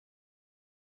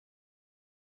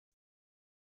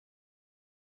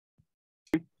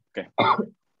Okay.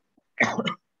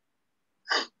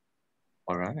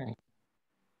 All right.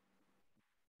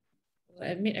 We'll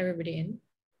admit everybody in.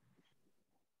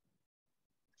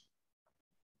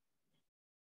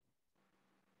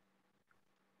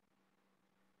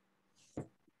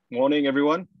 Morning,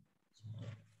 everyone.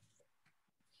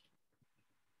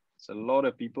 It's a lot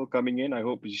of people coming in. I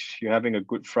hope you're having a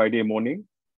good Friday morning.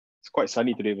 It's quite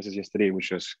sunny today versus yesterday,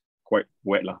 which was quite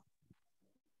wet.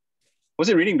 Was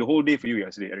it raining the whole day for you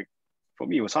yesterday, Eric? For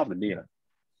me, it was half the day.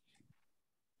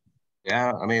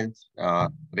 Yeah, I mean, I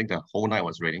think the whole night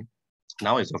was raining.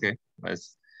 Now it's okay.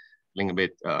 It's feeling a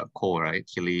bit cold, right?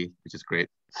 Chilly, which is great.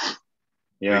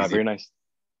 Yeah, Breezy. very nice.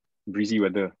 Breezy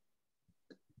weather.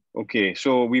 Okay,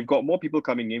 so we've got more people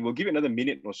coming in. We'll give it another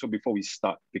minute or so before we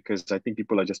start because I think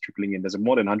people are just trickling in. There's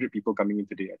more than 100 people coming in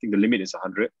today. I think the limit is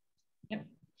 100. Yep.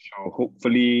 So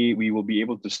hopefully we will be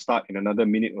able to start in another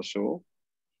minute or so.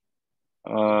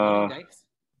 Morning, guys.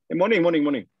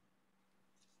 Morning.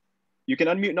 You can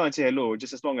unmute now and say hello,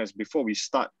 just as long as before we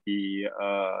start the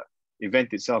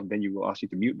event itself, then you will ask you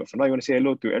to mute. But for now, you want to say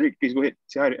hello to Eric, please go ahead.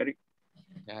 Say hi to Eric.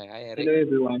 Hi, Eric. Hello,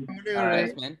 everyone.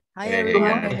 Thanks, man. Hi, Hey, everyone.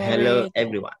 yeah. Hello,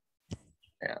 everyone.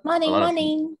 Yeah.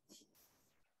 Morning.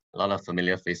 A lot of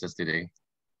familiar faces today.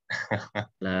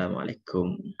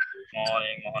 Assalamualaikum.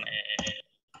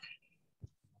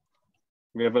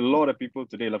 We have a lot of people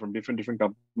today from different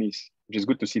companies, which is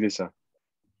good to see this.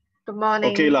 Good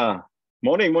morning. Okay lah.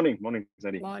 Morning, Zadi.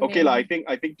 Morning. Okay lah. I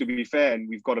think to be fair, and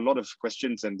we've got a lot of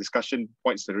questions and discussion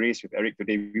points to raise with Eric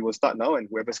today. We will start now, and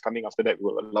whoever's coming after that,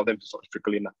 we'll allow them to sort of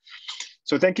trickle in.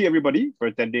 So thank you everybody for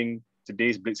attending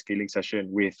today's Blitzscaling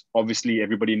session with, obviously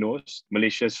everybody knows,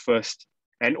 Malaysia's first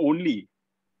and only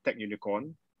tech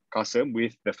unicorn, Carsome,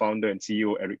 with the founder and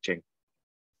CEO, Eric Cheng.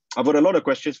 I've got a lot of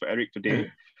questions for Eric today.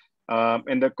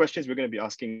 And the questions we're going to be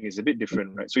asking is a bit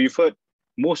different, right? So you've heard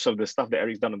most of the stuff that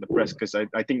Eric's done on the press, because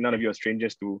I think none of you are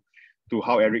strangers to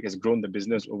how Eric has grown the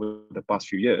business over the past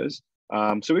few years.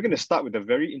 So we're going to start with a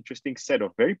very interesting set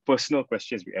of very personal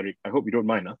questions with Eric. I hope you don't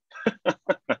mind. Huh?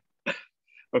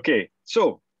 Okay,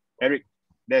 so Eric,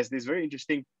 there's this very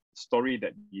interesting story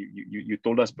that you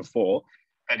told us before,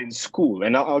 that in school,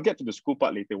 and I'll get to the school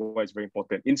part later, why it's very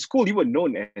important. In school, you were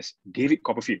known as David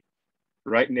Copperfield,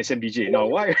 right, in SMBJ. Now,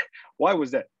 why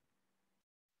was that?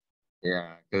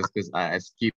 Yeah, because I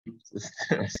skipped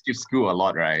I skipped school a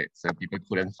lot, right? So people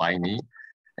couldn't find me.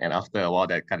 And after a while,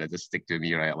 that kind of just stick to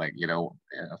me, right? Like,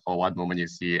 for one moment you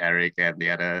see Eric, and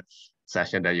the other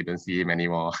session that you don't see him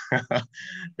anymore.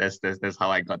 That's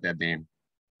how I got that name.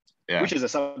 Yeah. Which is a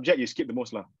subject you skip the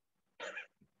most, lah?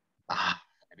 I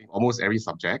think almost every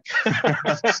subject.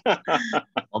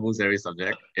 Almost every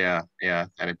subject. Yeah.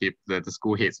 And the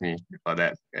school hates me for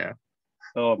that. Yeah.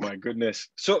 Oh my goodness.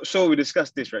 So we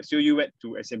discussed this, right? So you went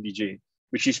to SMBJ,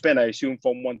 which you spent, I assume,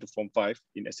 Form 1 to Form 5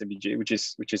 in SMBJ, which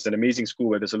is an amazing school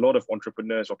where there's a lot of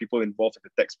entrepreneurs or people involved in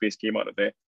the tech space came out of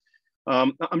there.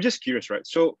 I'm just curious, right?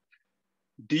 So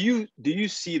do you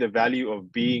see the value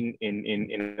of being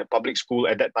in a public school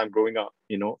at that time growing up,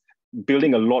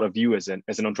 building a lot of you as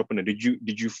an entrepreneur? Did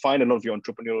you find a lot of your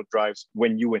entrepreneurial drives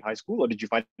when you were in high school, or did you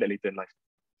find that later in life?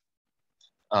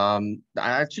 I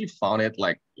actually found it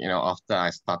after I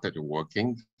started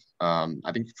working.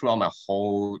 I think throughout my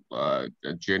whole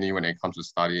journey when it comes to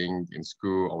studying in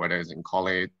school or whether it's in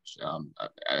college,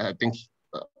 I think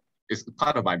it's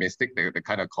part of my mistake that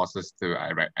kind of causes to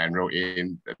enroll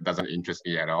in that doesn't interest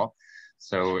me at all.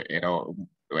 So,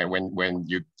 when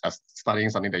you are studying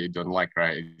something that you don't like,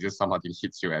 right, it just somehow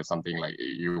hits you as something like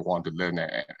you want to learn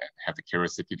and have the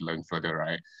curiosity to learn further,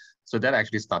 right? So that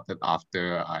actually started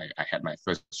after I had my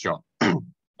first job,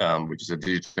 which is a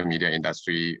digital media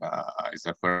industry. It's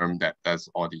a firm that does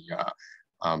all the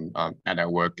ad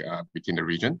work within the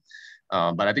region.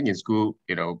 But I think in school,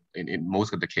 in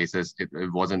most of the cases,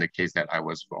 it wasn't the case that I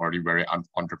was already very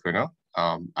entrepreneur.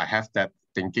 I have that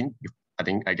thinking.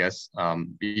 I guess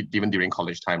even during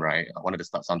college time, right? I wanted to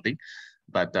start something,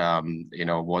 but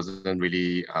wasn't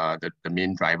really the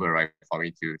main driver, right, for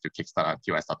me to kickstart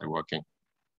until I started working.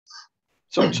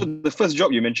 So the first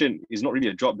job you mentioned is not really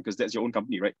a job because that's your own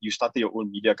company, right? You started your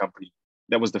own media company.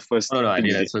 That was the first. No, I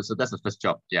didn't. So that's the first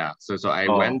job. Yeah. So I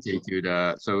went into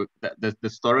the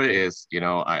story is,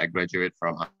 I graduated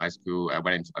from high school. I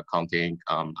went into accounting.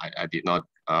 I did not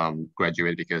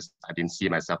graduate because I didn't see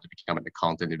myself to become an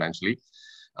accountant eventually.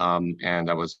 And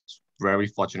I was very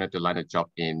fortunate to land a job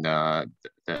in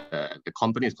the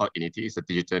company is called Inity. It's a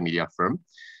digital media firm.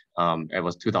 It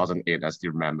was 2008, I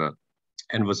still remember.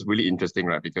 And it was really interesting,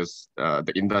 right? Because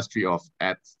the industry of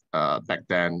ads back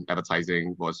then,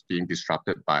 advertising was being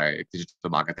disrupted by digital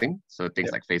marketing. So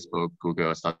things like Facebook,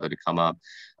 Google started to come up.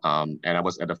 And I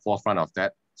was at the forefront of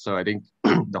that. So I think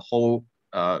the whole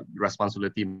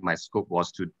responsibility, my scope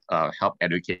was to help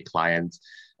educate clients,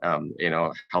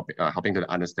 helping to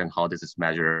understand how this is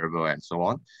measurable and so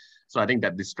on. So I think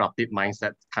that disruptive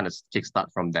mindset kind of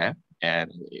kickstart from there, and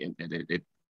it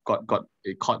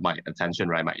caught my attention,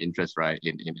 right? My interest, right,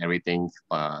 in everything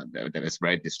that is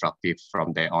very disruptive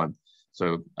from there on.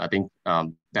 So I think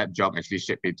that job actually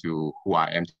shaped me to who I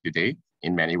am today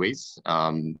in many ways,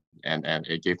 and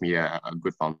it gave me a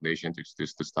good foundation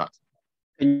to start.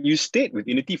 And you stayed with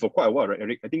Unity for quite a while, right,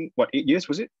 Eric? I think, what, 8 years,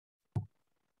 was it?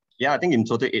 Yeah, I think in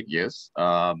total 8 years.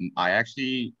 I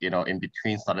actually, in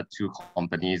between started 2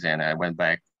 companies, and I went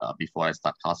back before I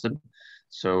start Carsome.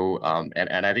 So,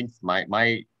 and I think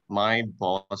my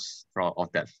boss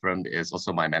of that firm is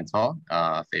also my mentor,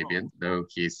 Fabian. So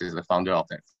he's the founder of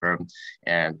that firm,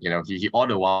 and he all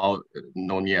the while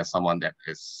known me as someone that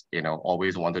is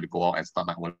always wanted to go out and start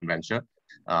my own venture.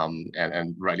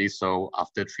 And rightly so.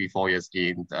 After 3-4 years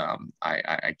in,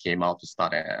 I came out to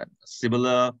start a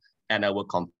similar network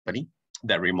company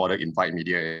that remodeled Invite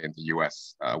Media in the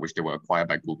US, which they were acquired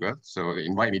by Google. So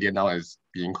Invite Media now is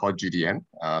being called GDN.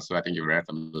 So I think you're very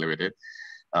familiar with it.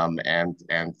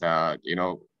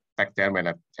 Back then when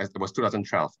it was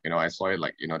 2012, I saw it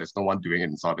like, there's no one doing it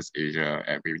in Southeast Asia,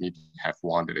 and we need to have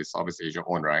one that is Southeast Asia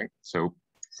owned, right? So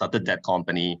started that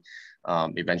company,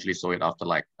 eventually sold it after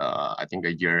I think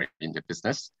a year in the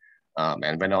business.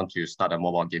 And went on to start a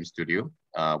mobile game studio,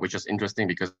 which was interesting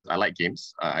because I like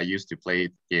games. I used to play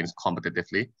games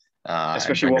competitively.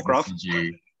 Especially Warcraft?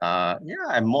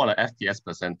 I'm more like FPS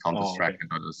person, Counter-Strike and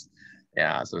others.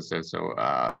 Yeah, so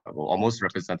almost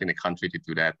representing the country to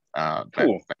do that. But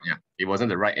yeah, it wasn't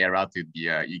the right era to be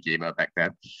an e-gamer back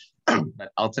then.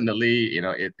 But ultimately,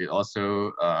 it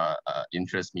also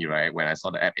interests me, right? When I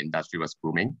saw the app industry was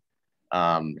booming.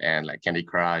 And like Candy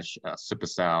Crush,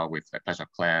 Supercell with Clash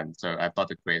of Clans. So I thought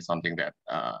to create something that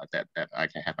I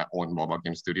can have my own mobile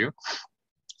game studio.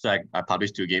 So I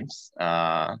published 2 games,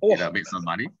 made some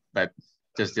money, but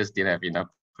just didn't have enough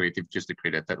creative just to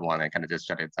create a third one and kind of just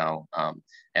shut it down.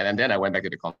 And then I went back to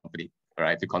the company,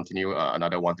 right, to continue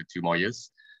another 1 to 2 more years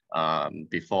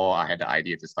before I had the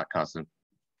idea to start Carsome.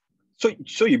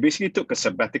 So you basically took a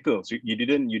sabbatical. So you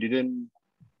didn't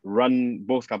run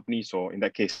both companies, or in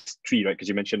that case 3, right? Because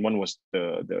you mentioned one was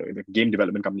the game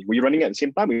development company. Were you running at the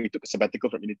same time, or you took a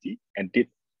sabbatical from Unity and did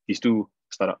these 2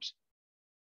 startups?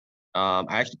 I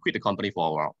actually quit the company for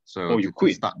a while. So you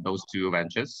quit? Start those 2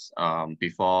 ventures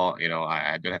before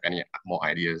I don't have any more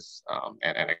ideas,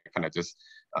 and I kind of just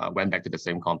went back to the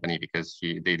same company because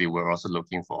they were also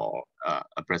looking for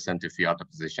a person to fill out the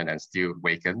position and still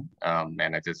vacant,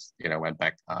 and I just went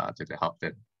back to help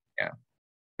them. Yeah.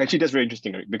 Actually, that's very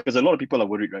interesting, right? Because a lot of people are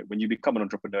worried, right? When you become an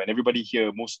entrepreneur, and everybody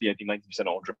here, mostly I think 90%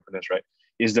 are entrepreneurs, right?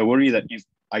 Is the worry that if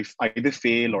I either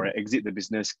fail or I exit the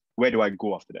business, where do I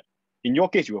go after that? In your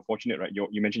case, you were fortunate, right?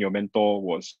 You mentioned your mentor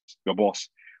was your boss,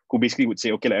 who basically would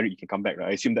say, okay, Eric, you can come back, right?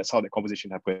 I assume that's how that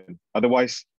conversation happened.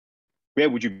 Otherwise,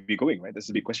 where would you be going, right? That's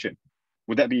a big question.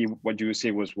 Would that be what you say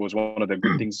was one of the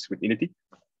good things with Unity?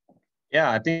 Yeah,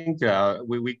 I think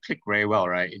we click very well,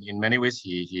 right? In many ways,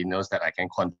 he knows that I can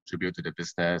contribute to the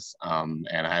business, and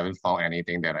I haven't found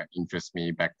anything that interests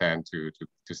me back then to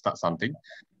start something.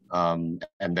 And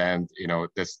then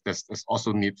there's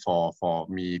also need for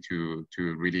me to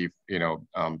really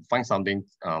find something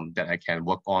that I can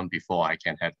work on before I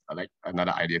can have like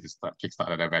another idea to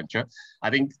kickstart an adventure. I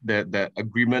think the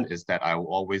agreement is that I will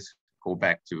always go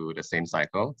back to the same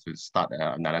cycle to start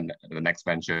the next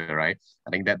venture, right?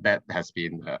 I think that has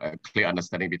been a clear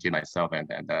understanding between myself and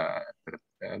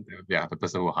the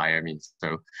person who hired me.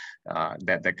 So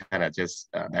that kind of just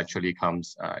naturally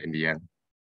comes in the end.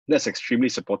 That's extremely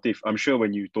supportive. I'm sure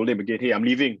when you told him again, hey, I'm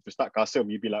leaving to start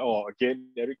Carsome, you'd be like, oh, again,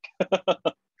 Eric.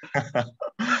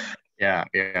 Yeah.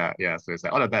 So it's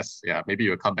like all the best. Yeah, maybe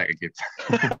you'll come back again.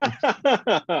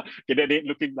 Okay, that ain't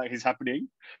looking like it's happening.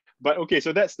 But okay,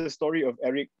 so that's the story of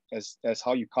Eric as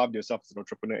how you carved yourself as an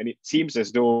entrepreneur. And it seems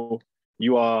as though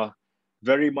you are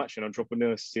very much an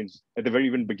entrepreneur since at the very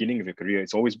even beginning of your career.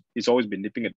 It's always been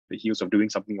nipping at the heels of doing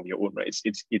something of your own, right?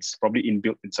 It's probably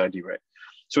inbuilt inside you, right?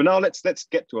 So now let's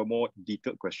get to a more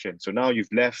detailed question. So now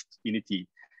you've left Unity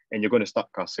and you're going to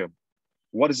start Carsome.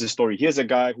 What is the story? Here's a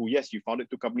guy who, yes, you founded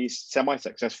 2 companies,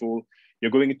 semi-successful.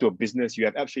 You're going into a business. You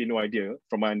have absolutely no idea,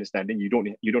 from my understanding. You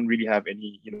don't really have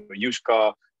any used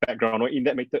car background, or in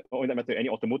that matter, any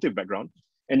automotive background.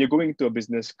 And you're going into a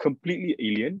business completely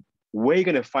alien. Where are you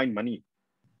going to find money?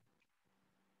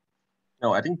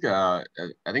 No, I think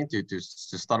to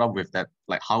start off with that,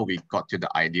 like how we got to the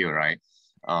idea, right?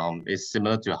 Is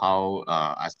similar to how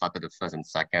I started the first and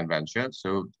second venture.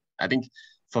 So I think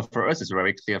for us, it's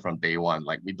very clear from day one.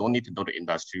 Like we don't need to know the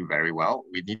industry very well.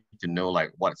 We need to know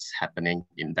like what's happening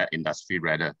in that industry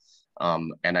rather.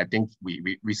 And I think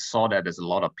we saw that there's a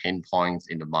lot of pain points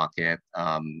in the market,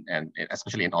 and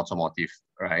especially in automotive,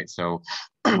 right? So,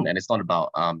 and it's not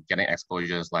about getting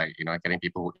exposures like, you know, getting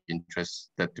people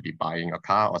interested to be buying a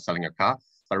car or selling a car,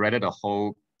 but rather the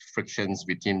whole frictions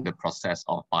within the process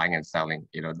of buying and selling.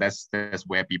 You know, that's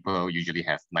where people usually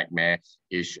have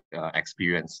nightmare-ish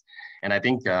experience. And I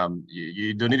think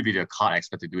you don't need to be a car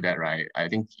expert to do that, right? I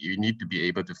think you need to be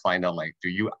able to find out like,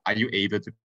 are you able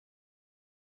to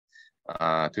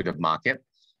the market?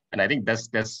 And I think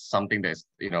that's something that's,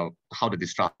 you know, how the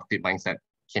disruptive mindset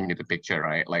came into the picture,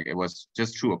 right? Like it was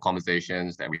just through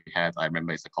conversations that we had. I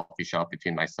remember it's a coffee shop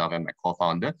between myself and my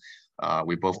co-founder.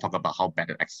 We both talk about how bad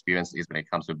the experience is when it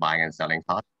comes to buying and selling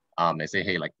cars. They say,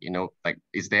 hey, like, you know, like,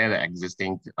 is there the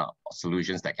existing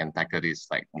solutions that can tackle this?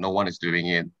 Like, no one is doing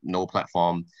it, no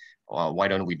platform. Why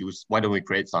don't we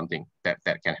create something that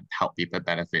can help people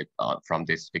benefit from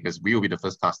this? Because we will be the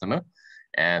first customer.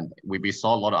 And we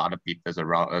saw a lot of other people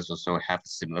around us also have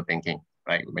similar thinking,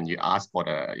 right? When you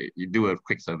you do a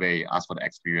quick survey, ask for the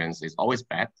experience, it's always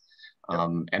bad.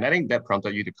 And I think that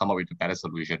prompted you to come up with a better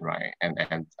solution, right? And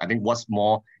I think what's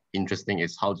more interesting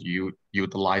is how do you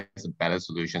utilize the better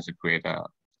solutions to create a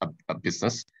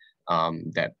business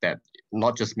that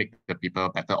not just make the people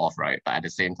better off, right? But at the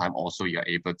same time, also you're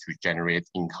able to generate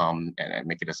income and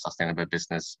make it a sustainable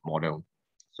business model.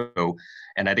 So,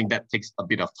 and I think that takes a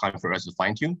bit of time for us to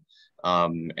fine tune.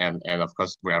 And of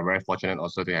course, we are very fortunate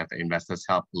also to have the investors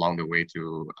help along the way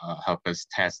to help us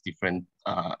test different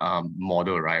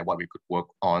model, right? What we could work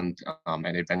on,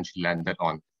 and eventually landed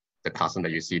on the Carsome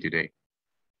that you see today.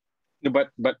 No, but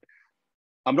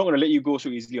I'm not going to let you go so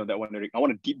easily on that one, Eric. I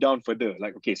want to deep down further.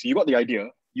 Like, okay, so you got the idea.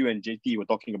 You and JT were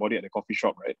talking about it at the coffee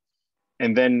shop, right?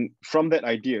 And then from that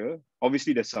idea,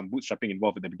 obviously there's some bootstrapping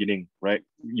involved at the beginning, right?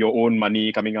 Your own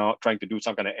money coming out, trying to do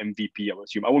some kind of MVP, I would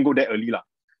assume. I won't go that early lah.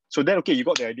 So then, okay, you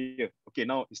got the idea. Okay,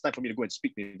 now it's time for me to go and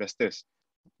speak to investors.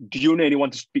 Do you know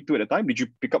anyone to speak to at the time? Did you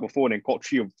pick up a phone and call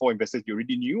 3 or 4 investors you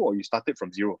already knew, or you started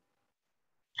from zero?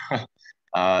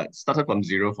 Started from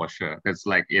zero for sure. Because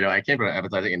like, you know, I came from the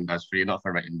advertising industry, not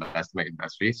from the investment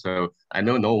industry. So I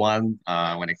know no one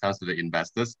when it comes to the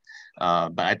investors.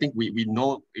 But I think we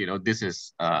know, you know, this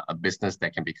is a business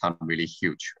that can become really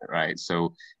huge, right?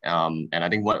 So, and I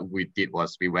think what we did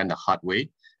was we went the hard way.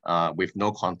 With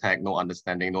no contact, no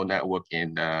understanding, no network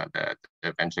in the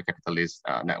venture capitalist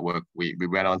network. We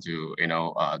went on to, you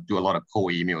know, do a lot of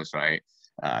cold emails, right?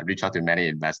 Reach out to many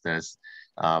investors.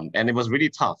 And it was really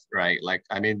tough, right? Like,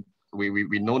 I mean,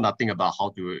 we know nothing about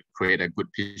how to create a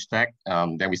good pitch deck.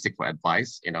 Then we seek for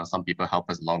advice. You know, some people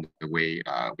help us along the way,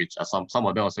 which are some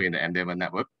of them also in the Endeavor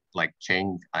network, like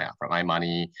Cheng from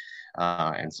iMoney,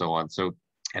 and so on. So,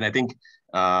 and I think,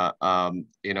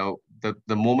 you know,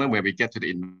 the moment where we get to the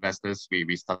investors,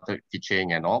 we started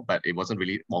pitching and all, but it wasn't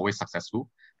really always successful.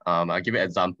 I'll give you an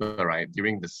example, right?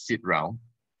 During the seed round,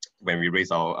 when we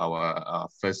raised our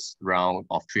first round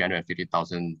of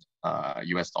 $350,000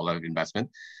 US dollar investment,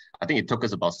 I think it took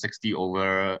us about 60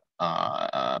 over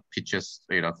pitches,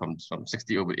 you know, from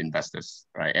 60 over investors,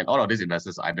 right? And all of these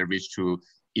investors either reached through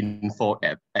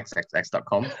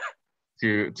info@xxx.com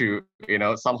to you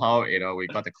know, somehow, you know, we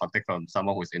got the contact from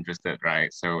someone who's interested,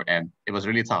 right? So, and it was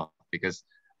really tough because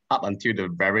up until the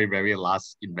very, very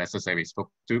last investors that we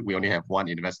spoke to, we only have one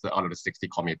investor out of the 60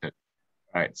 committed.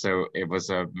 Right, so it was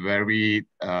a very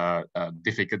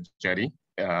difficult journey,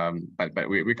 but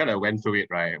we kind of went through it,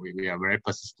 right? We are very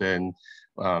persistent,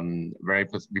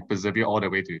 we persevere all the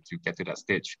way to get to that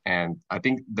stage. And I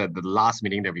think that the last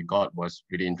meeting that we got was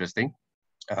really interesting.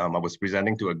 I was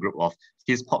presenting to a group of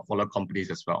his portfolio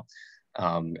companies as well.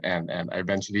 And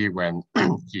eventually when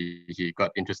he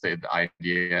got interested in the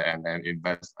idea and then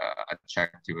invest a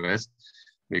check to us,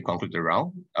 we concluded the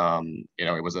round. You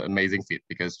know, it was an amazing feat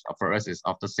because for us, it's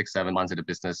after 6-7 months in the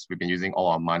business, we've been using all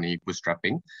our money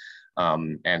bootstrapping.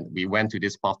 And we went to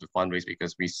this path to fundraise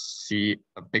because we see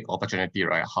a big opportunity,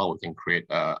 right? How we can create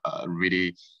a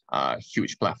really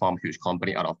huge platform, huge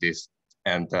company out of this.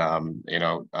 And, you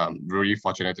know, really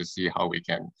fortunate to see how we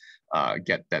can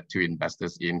get that 2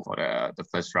 investors in for the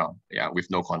first round, yeah, with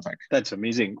no contact. That's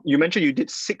amazing. You mentioned you did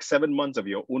 6-7 months of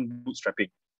your own bootstrapping.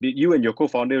 Did you and your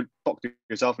co-founder talk to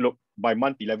yourself, look, by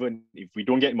month 11, if we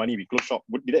don't get money, we close shop?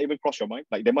 Did that even cross your mind?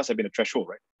 Like, there must have been a threshold,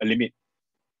 right? A limit.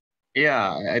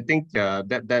 Yeah, I think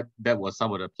that was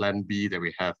some of the plan B that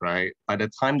we have, right? By the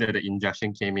time that the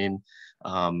injection came in,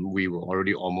 we were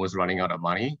already almost running out of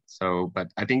money. So, but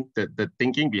I think the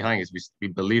thinking behind is we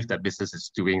believe that business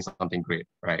is doing something great,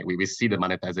 right? We see the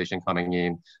monetization coming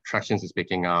in, traction is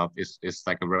picking up. It's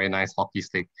like a very nice hockey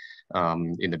stick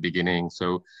in the beginning.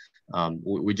 So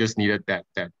we just needed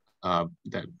that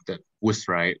boost,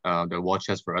 right? The war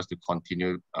chest for us to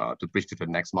continue to bridge to the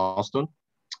next milestone.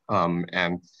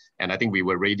 And I think we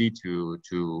were ready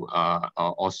to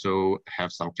also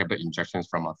have some capital injections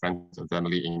from our friends and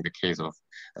family in the case of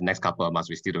the next couple of months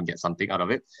we still don't get something out of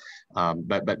it.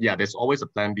 But yeah, there's always a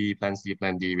plan B, plan C,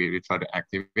 plan D. We try to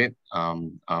activate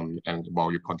and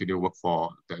while you continue to work for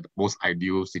the most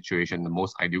ideal situation, the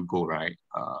most ideal goal, right,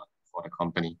 for the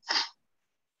company.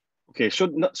 Okay, so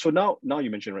now you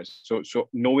mentioned, right? So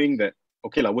knowing that,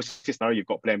 okay, like worst case scenario, you've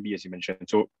got plan B as you mentioned.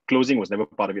 So closing was never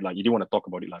part of it. Like you didn't want to talk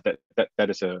about it. Like that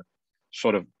is a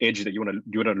sort of edge that you want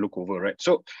to look over, right?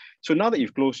 So now that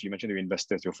you've closed, you mentioned your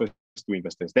investors, your first two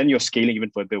investors, then you're scaling even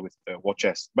further with the war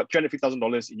chest. But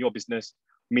 $350,000 in your business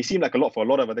may seem like a lot for a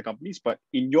lot of other companies, but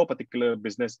in your particular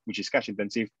business, which is cash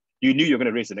intensive, you knew you're going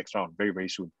to raise the next round very, very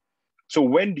soon. So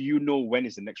when do you know when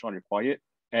is the next round required?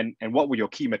 And what were your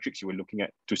key metrics you were looking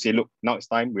at to say, look, now it's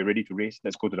time, we're ready to raise,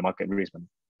 let's go to the market and raise money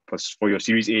for your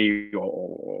Series A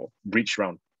or bridge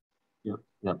round? Yeah.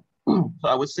 So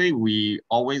I would say we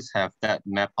always have that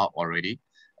map out already.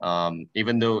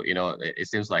 Even though, you know, it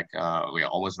seems like we are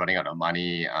almost running out of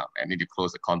money and need to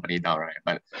close the company down, right?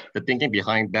 But the thinking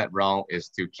behind that round is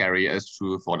to carry us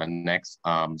through for the next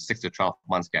 6 to 12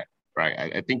 months gap,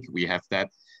 right? I think we have that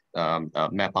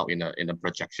map out in a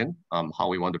projection, how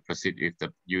we want to proceed with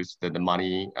the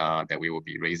money that we will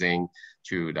be raising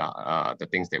to the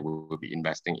things that we will be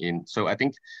investing in. So I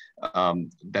think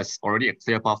there's already a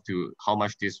clear path to how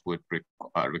much this would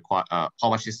require, how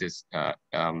much this is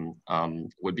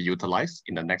would be utilized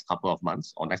in the next couple of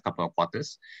months or next couple of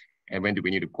quarters, and when do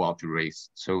we need to go out to raise.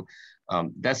 So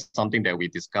that's something that we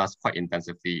discussed quite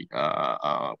intensively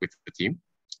with the team,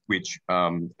 which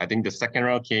I think the second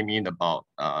round came in about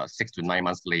 6 to 9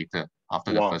 months later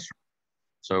after the first round.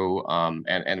 So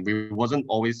and we weren't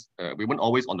always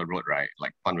on the road, right?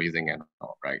 Like fundraising and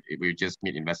all, right? We just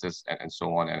meet investors and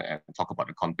so on and talk about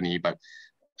the company. But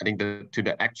I think to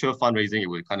the actual fundraising, it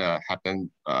would kind of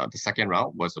happen. The second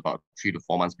round was about 3 to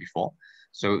 4 months before.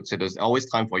 So there's always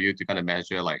time for you to kind of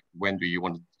measure like when do you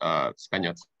want to spend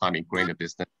your time in growing the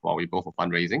business while we go for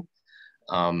fundraising.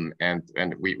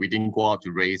 And we didn't go out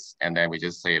to raise, and then we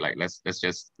just say like let's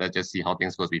just see how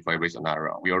things goes before we raise another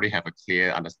round. We already have a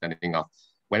clear understanding of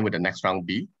when would the next round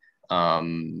be. I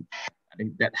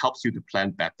think that helps you to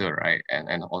plan better, right?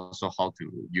 And also how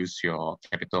to use your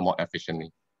capital more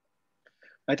efficiently.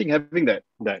 I think having that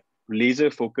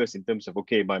laser focus in terms of,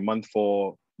 okay, by month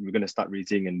 4 we're going to start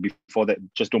raising, and before that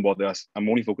just don't bother us. I'm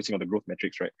only focusing on the growth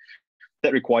metrics, right?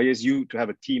 That requires you to have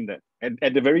a team that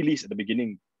at the very least at the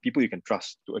beginning, people you can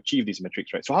trust to achieve these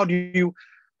metrics, right? So how do you,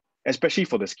 especially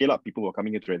for the scale up people who are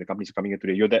coming in today, the companies are coming in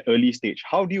today, you're that early stage,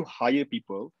 how do you hire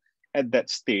people at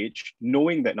that stage,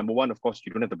 knowing that number one, of course,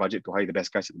 you don't have the budget to hire the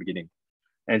best guys at the beginning?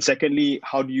 And secondly,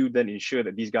 how do you then ensure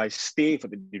that these guys stay for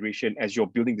the duration as you're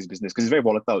building this business? Because it's very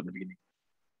volatile at the beginning.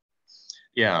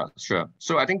 Yeah, sure.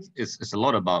 So I think it's a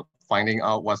lot about finding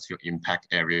out what's your impact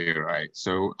area, right?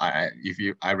 So I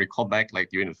recall back like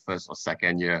during the first or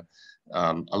second year,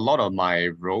 a lot of my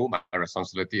role, my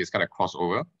responsibility is kind of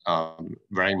crossover,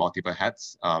 wearing multiple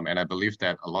hats. And I believe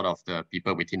that a lot of the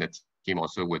people within the team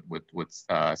also would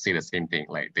say the same thing.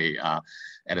 Like they are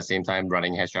at the same time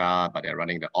running HR, but they're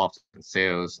running the ops and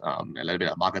sales, a little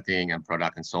bit of marketing and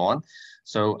product and so on.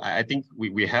 So I think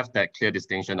we have that clear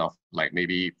distinction of like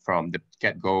maybe from the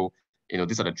get-go, you know,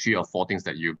 these are the 3 or 4 things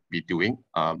that you'll be doing.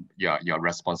 You're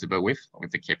responsible with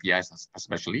the KPIs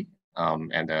especially,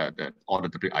 and all the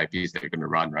WIPs that you're going to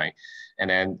run, right? And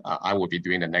then I will be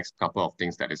doing the next couple of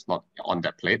things that is not on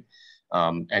that plate.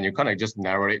 And you kind of just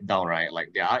narrow it down, right? Like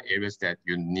there are areas that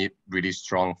you need really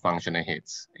strong functional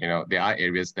heads. You know, there are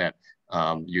areas that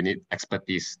you need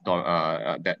expertise,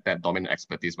 that dominant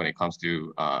expertise when it comes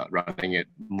to running it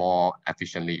more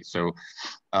efficiently. So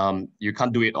you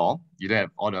can't do it all. You don't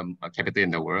have all the capital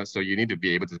in the world. So you need to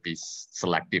be able to be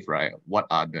selective, right? What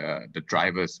are the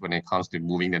drivers when it comes to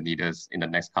moving the needles in the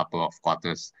next couple of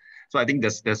quarters? So I think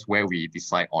that's where we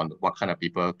decide on what kind of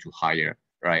people to hire,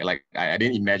 right? Like I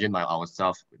didn't imagine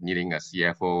ourselves needing a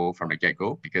CFO from the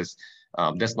get-go, because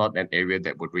that's not an area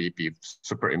that would really be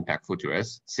super impactful to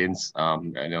us, since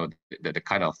you know the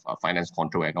kind of finance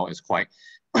control and all is quite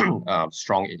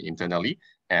strong internally,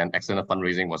 and external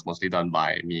fundraising was mostly done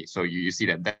by me. So you see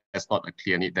that's not a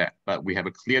clear need there, but we have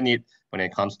a clear need when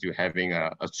it comes to having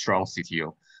a strong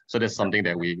CTO. So that's something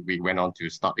that we went on to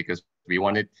start, because We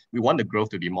want the growth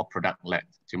to be more product-led,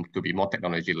 to be more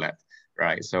technology-led,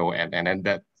 right? So, and then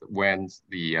that when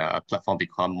the platform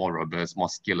become more robust, more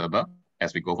scalable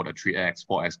as we go for the 3x,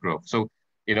 4x growth. So,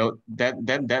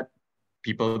 that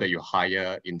people that you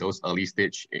hire in those early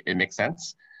stage, it makes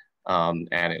sense. And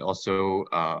it also,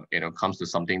 comes to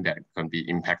something that can be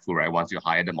impactful, right? Once you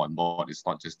hire them on board, it's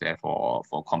not just there for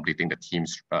completing the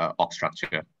team's org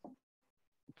structure.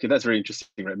 Okay, that's very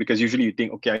interesting, right? Because usually you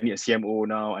think, okay, I need a CMO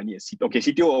now, I need a CTO. Okay,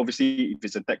 CTO, obviously, if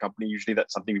it's a tech company, usually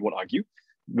that's something we won't argue.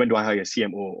 When do I hire a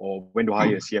CMO, or when do I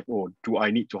hire a CFO? Do I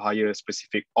need to hire a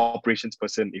specific operations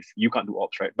person if you can't do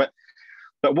ops, right? But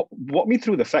walk me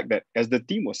through the fact that as the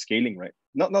team was scaling, right?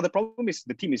 Now the problem is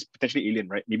the team is potentially alien,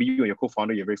 right? Maybe you and your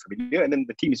co-founder, you're very familiar, and then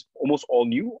the team is almost all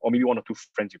new, or maybe one or two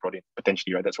friends you brought in,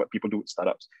 potentially, right? That's what people do with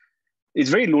startups. It's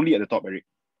very lonely at the top, Eric.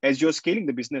 As you're scaling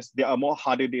the business, there are more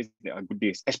harder days than there are good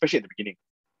days, especially at the beginning.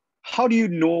 How do you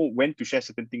know when to share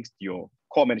certain things to your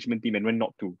core management team and when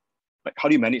not to? Like, how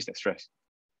do you manage that stress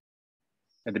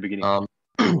at the beginning?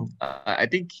 I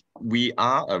think we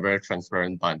are a very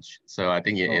transparent bunch. So I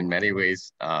think in many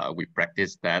ways, we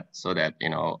practice that so that,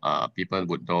 people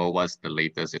would know what's the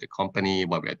latest in the company,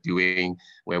 what we're doing,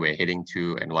 where we're heading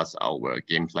to, and what's our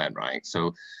game plan, right?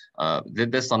 So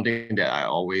that's something that I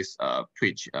always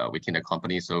preach within the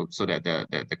company, so that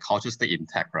the culture stay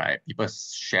intact, right? People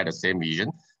share the same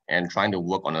vision and trying to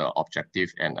work on an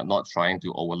objective and not trying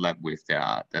to overlap with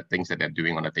the things that they're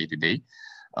doing on a day-to-day.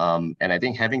 And I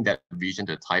think having that vision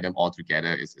to tie them all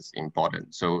together is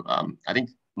important. So I think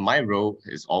my role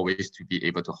is always to be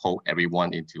able to hold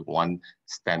everyone into one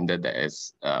standard that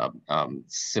is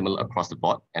similar across the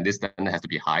board. And this standard has to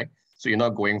be high. So you're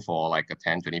not going for like a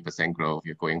 10, 20% growth.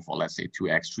 You're going for, let's say,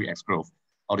 2x, 3x growth.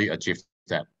 How do you achieve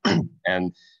that?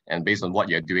 and based on what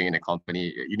you're doing in a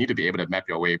company, you need to be able to map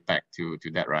your way back to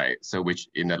that, right? So which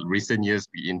in the recent years,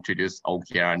 we introduced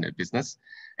OKR in the business.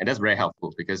 And that's very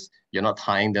helpful because you're not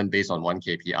tying them based on one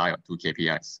KPI or two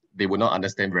KPIs. They will not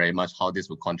understand very much how this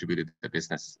will contribute to the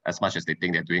business as much as they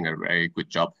think they're doing a very good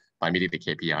job by meeting the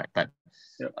KPI. But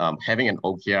having an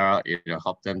OKR,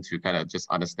 help them to kind of just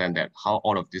understand that how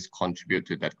all of this contribute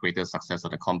to that greater success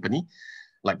of the company.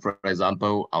 Like, for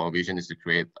example, our vision is to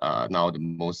create now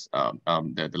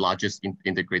the largest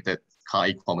integrated car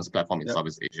e-commerce platform in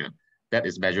Southeast Asia. That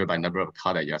is measured by number of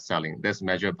cars that you're selling. That's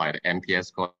measured by the NPS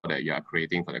score that you are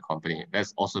creating for the company.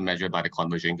 That's also measured by the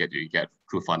conversion that you get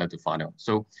through funnel to funnel.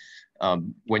 So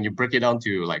when you break it down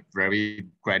to like very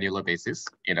granular basis,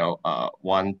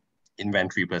 one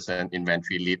inventory person,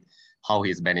 inventory lead, how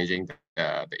he's managing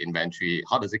the inventory,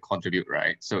 how does it contribute,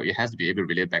 right? So it has to be able to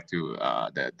relate back to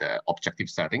the objective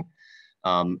setting.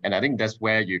 And I think that's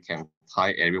where you can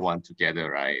tie everyone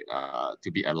together, right?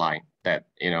 To be aligned that,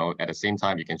 at the same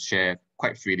time, you can share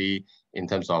quite freely in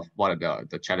terms of what are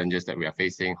the challenges that we are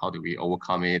facing, how do we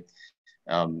overcome it.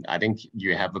 I think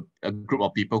you have a group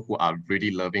of people who are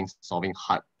really loving solving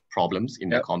hard problems in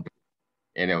their company.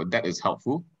 That is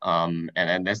helpful. And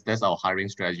that's our hiring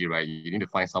strategy, right? You need to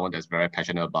find someone that's very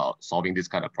passionate about solving these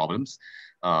kind of problems.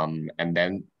 And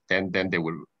then they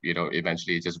will,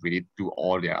 eventually just really do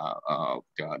all their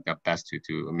best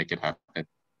to make it happen.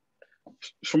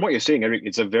 From what you're saying, Eric,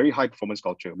 it's a very high performance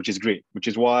culture, which is great, which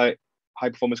is why high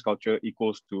performance culture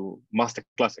equals to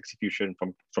masterclass execution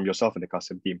from yourself and the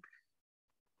Carsome team.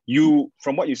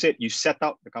 From what you said, you set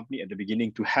out the company at the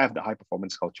beginning to have the high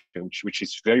performance culture, which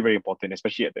is very, very important,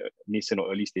 especially at the nascent or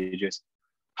early stages.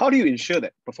 How do you ensure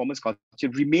that performance culture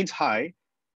remains high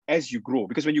as you grow?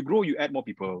 Because when you grow, you add more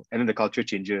people, and then the culture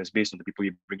changes based on the people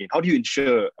you bring in. How do you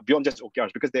ensure beyond just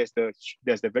OKRs? Because there's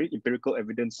the very empirical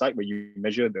evidence side where you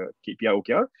measure the KPI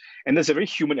OKR, and there's a very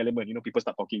human element. People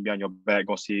start talking behind your back,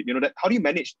 gossip. That. How do you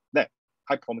manage that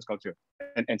high performance culture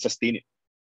and sustain it?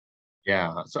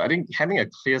 Yeah, so I think having a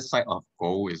clear sight of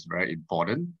goal is very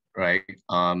important, right?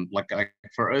 Like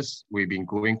for us, we've been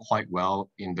growing quite well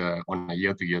on a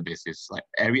year-to-year basis. Like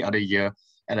every other year,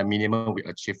 at a minimum, we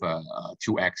achieve a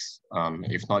 2x,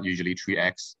 if not usually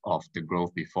 3x of the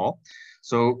growth before.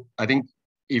 So I think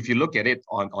if you look at it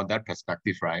on that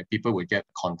perspective, right, people will get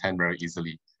content very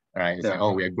easily, right? It's like,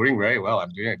 oh, we are growing very well. I'm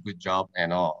doing a good job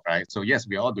and all, right? So yes,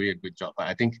 we are all doing a good job, but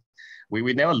I think we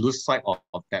never lose sight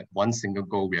of that one single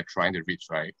goal we are trying to reach,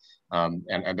 right?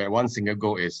 And that one single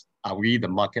goal is, are we the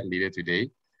market leader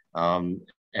today?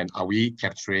 And are we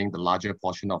capturing the larger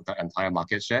portion of the entire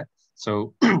market share?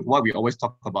 So what we always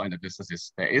talk about in the business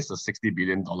is there is a $60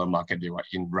 billion market that we're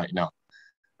in right now,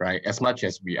 right? As much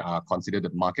as we are considered the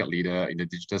market leader in the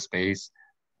digital space,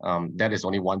 that is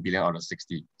only 1 billion out of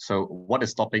 60. So what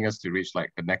is stopping us to reach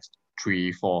like the next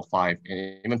 3, 4, 5,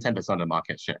 and even 10% of the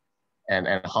market share? and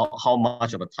how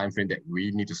much of a time frame that we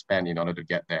need to spend in order to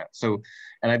get there. So,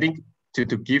 and I think to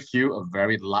give you a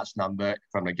very large number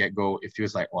from the get-go, it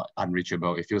feels like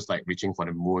unreachable. It feels like reaching for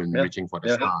the moon, reaching for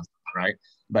the stars, right?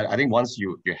 But I think once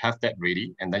you have that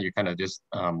ready, and then you kind of just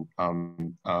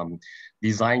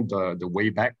design the way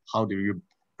back, how do you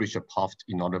bridge a path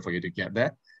in order for you to get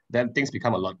there, then things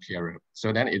become a lot clearer.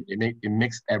 So then it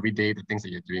makes every day the things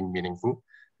that you're doing meaningful,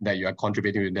 that you are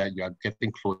contributing to that, you are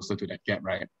getting closer to that gap,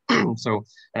 right? So,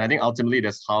 and I think ultimately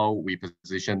that's how we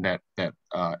position that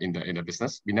in the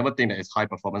business. We never think that it's high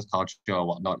performance culture or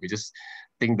whatnot. We just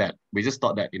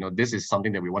thought that, you know, this is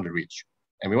something that we want to reach,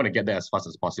 and we want to get there as fast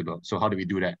as possible. So how do we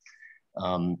do that?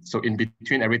 So in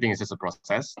between, everything is just a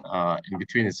process. In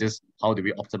between, it's just how do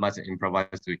we optimize and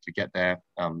improvise to get there,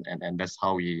 and that's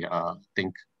how we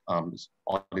think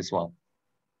all this while.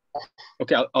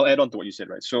 Okay, I'll add on to what you said,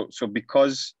 right? So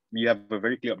because we have a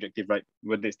very clear objective, right?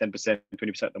 Whether it's 10%,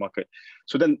 20% of the market.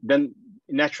 So then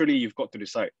naturally you've got to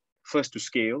decide first to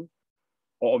scale,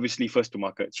 or obviously first to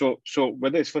market. So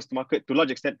whether it's first to market, to a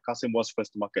large extent, Carsome was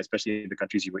first to market, especially in the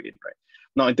countries you were in, right?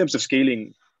 Now, in terms of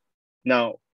scaling,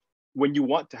 now when you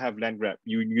want to have land grab,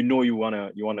 you know you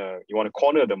wanna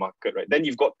corner the market, right? Then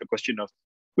you've got the question of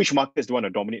which markets do I want to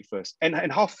dominate first,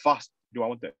 and how fast do I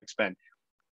want to expand?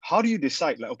 How do you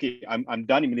decide, like, okay, I'm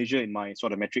done in Malaysia in my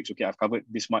sort of metrics, okay, I've covered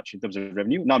this much in terms of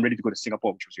revenue, now I'm ready to go to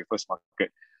Singapore, which was your first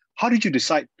market. How did you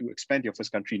decide to expand your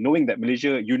first country, knowing that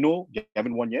Malaysia, you know, you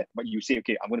haven't won yet, but you say,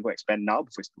 okay, I'm going to go expand now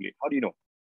before it's too late? How do you know?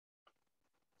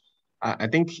 I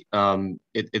think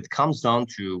it comes down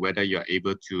to whether you're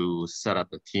able to set up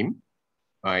a team,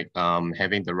 right?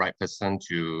 Having the right person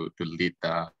to lead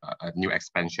the new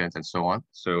expansions and so on.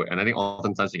 So, and I think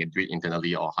oftentimes you can do it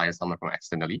internally or hire someone from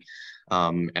externally.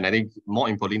 And I think more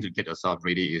importantly to get yourself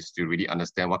ready is to really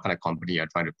understand what kind of company you're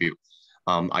trying to build.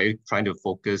 Are you trying to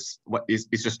focus, what is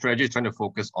your strategy trying to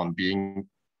focus on being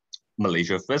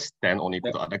Malaysia first, then only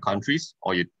go to other countries?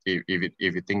 Or if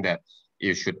you think that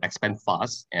you should expand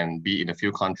fast and be in a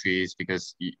few countries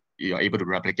because you're able to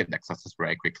replicate that success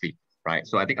very quickly, right?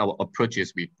 So I think our approach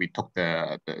is we took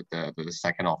the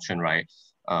second option, right?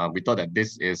 We thought that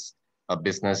this is a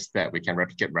business that we can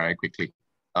replicate very quickly.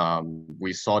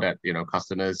 We saw that, you know,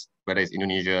 customers, whether it's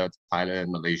Indonesia, Thailand,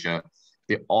 Malaysia,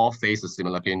 they all face a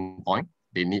similar pain point.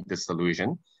 They need the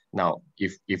solution. Now,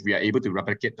 if we are able to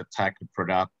replicate the tech, the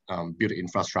product, build the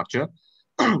infrastructure,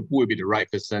 who will be the right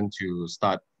person to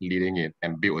start leading it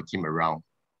and build a team around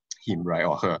him, right,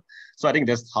 or her? So I think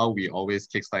that's how we always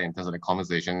kickstart in terms of the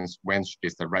conversations, when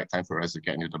is the right time for us to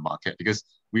get into the market, because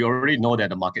we already know that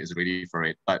the market is ready for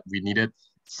it, but we needed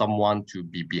someone to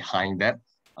be behind that,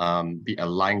 be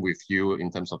aligned with you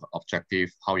in terms of the objective,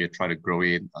 how you try to grow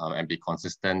it, and be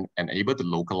consistent and able to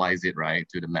localize it, right,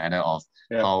 to the manner of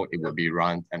how it will be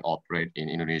run and operate in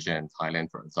Indonesia and Thailand,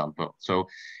 for example. So,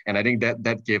 and I think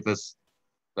that gave us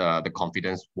the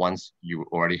confidence once you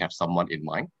already have someone in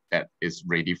mind that is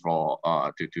ready for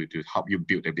to help you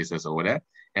build a business over there.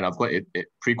 And of course,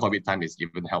 pre-COVID time is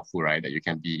even helpful, right? That you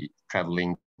can be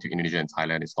traveling to Indonesia and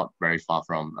Thailand. It's not very far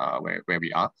from where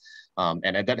we are.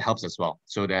 And that helps as well.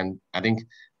 So then I think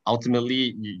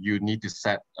ultimately you need to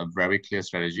set a very clear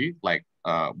strategy, like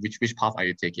which path are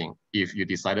you taking? If you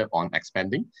decided on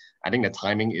expanding, I think the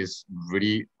timing is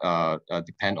really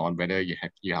depend on whether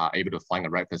you are able to find the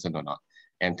right person or not.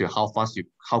 And to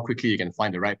how quickly you can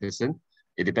find the right person,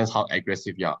 it depends how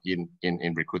aggressive you are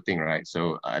in recruiting, right?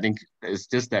 So I think it's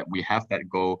just that we have that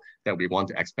goal that we want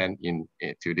to expand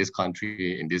to this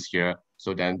country in this year.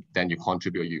 So then you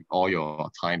contribute all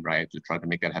your time, right, to try to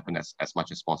make that happen as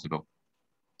much as possible.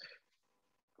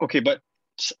 Okay, but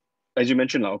as you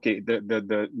mentioned, okay,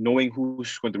 the knowing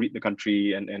who's going to lead the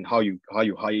country and how you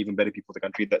hire even better people in the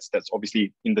country, that's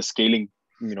obviously in the scaling,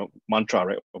 you know, mantra,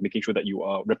 right, of making sure that you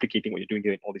are replicating what you're doing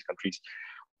here in all these countries.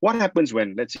 What happens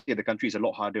when, let's say, the country is a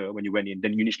lot harder when you went in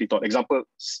than you initially thought? Example,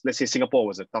 let's say Singapore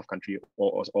was a tough country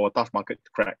or a tough market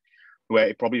to crack, where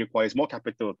it probably requires more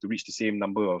capital to reach the same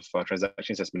number of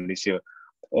transactions as Malaysia,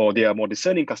 or there are more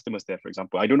discerning customers there, for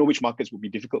example. I don't know which markets would be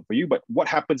difficult for you, but what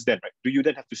happens then, right? Do you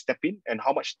then have to step in, and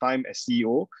how much time as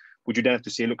CEO would you then have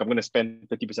to say, look, I'm going to spend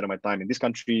 30% of my time in this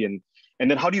country, and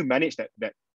then how do you manage that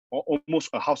almost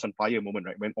a house on fire moment,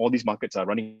 right, when all these markets are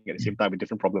running at the same time with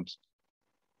different problems?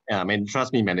 Yeah, I mean,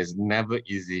 trust me, man, it's never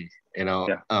easy. You know,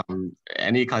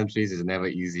 any countries is never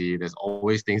easy. There's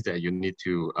always things that you need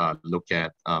to look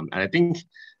at. And I think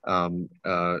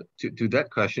to that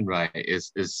question, right,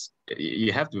 is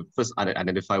you have to first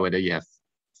identify whether you have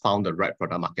found the right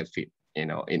product market fit, you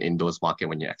know, in those markets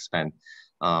when you expand.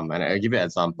 And I'll give you an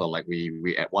example. Like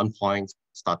we at one point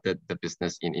started the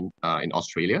business in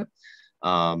Australia.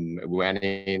 We went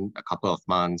in a couple of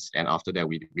months, and after that,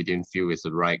 we didn't feel it's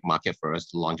the right market for us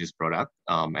to launch this product.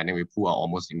 And then we pull out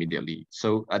almost immediately.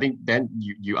 So I think then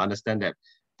you understand that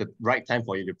the right time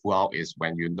for you to pull out is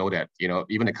when you know that,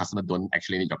 even the customer don't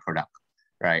actually need your product,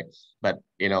 right? But,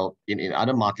 in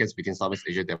other markets within Southeast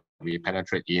Asia that we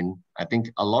penetrate in, I think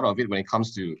a lot of it, when it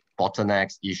comes to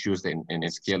bottlenecks, issues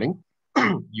in scaling,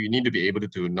 you need to be able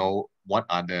to know what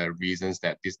are the reasons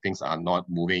that these things are not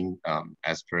moving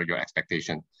as per your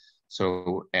expectation.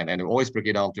 So, and always break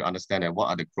it down to understand that what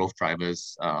are the growth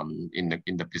drivers in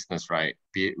the business, right?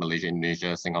 Be it Malaysia,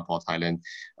 Indonesia, Singapore, Thailand,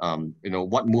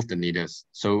 what moved the needles.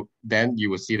 So then you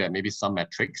will see that maybe some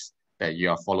metrics that you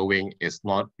are following is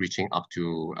not reaching up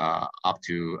to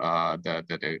the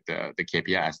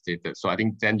KPI as stated. So I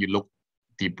think then you look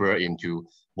deeper into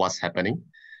what's happening.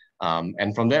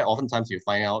 And from there, oftentimes you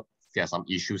find out there are some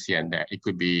issues here and there. It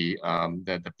could be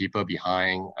the people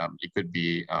behind. It could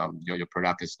be your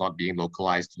product is not being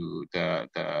localized to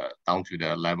down to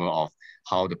the level of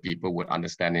how the people would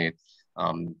understand it.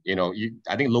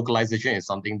 I think localization is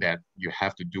something that you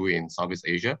have to do in Southeast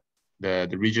Asia.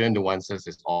 The regional nuances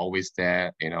is always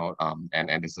there, and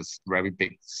there's a very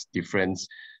big difference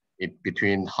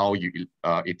between how you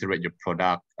iterate your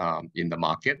product in the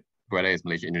market, whether it's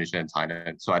Malaysia, Indonesia, and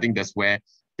Thailand. So I think that's where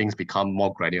things become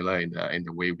more granular in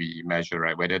the way we measure,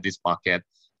 right? Whether this market,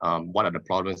 what are the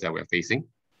problems that we're facing?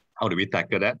 How do we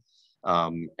tackle that?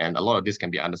 And a lot of this can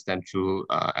be understood through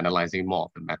analyzing more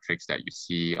of the metrics that you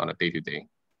see on a day-to-day.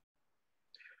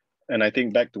 And I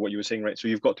think back to what you were saying, right? So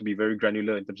you've got to be very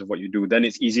granular in terms of what you do. Then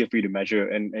it's easier for you to measure.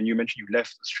 And you mentioned you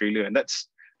left Australia, and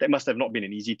that must have not been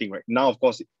an easy thing, right? Now, of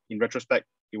course, in retrospect,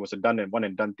 it was a one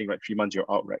and done thing, right? 3 months, you're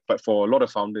out, right? But for a lot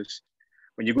of founders,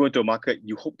 when you go into a market,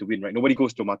 you hope to win, right? Nobody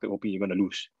goes to a market hoping you're going to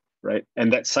lose, right?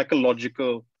 And that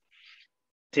psychological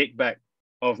take back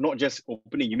of not just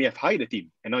opening, you may have hired a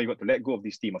team, and now you've got to let go of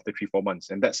this team after 3-4 months.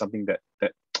 And that's something that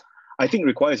I think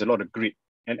requires a lot of grit.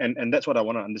 And that's what I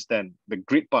want to understand. The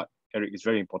grit part, Eric, is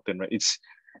very important, right?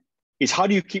 It's how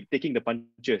do you keep taking the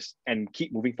punches and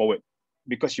keep moving forward?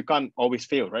 Because you can't always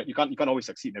fail, right? You can't always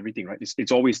succeed in everything, right?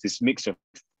 It's always this mix of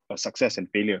success and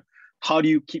failure. How do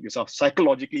you keep yourself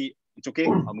psychologically? It's okay,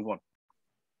 I'll move on.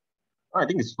 I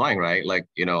think it's fine, right? Like,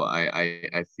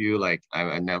 I feel like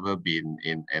I've never been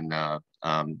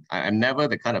I'm never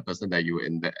the kind of person that you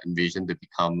envision to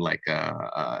become like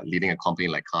leading a company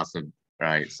like Carsome,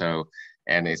 right? So,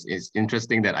 and it's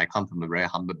interesting that I come from a very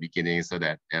humble beginning, so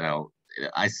that,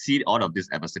 I see all of this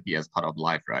adversity as part of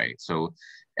life, right? So,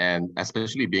 and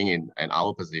especially being in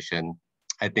our position,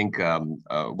 I think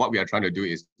what we are trying to do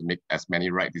is to make as many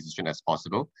right decisions as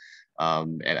possible.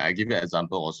 And I give you an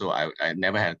example also. I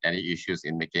never had any issues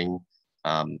in making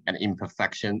an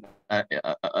imperfection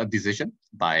a decision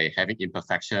by having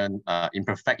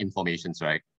imperfect information,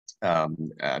 right?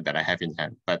 That I have in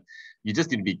hand. But you just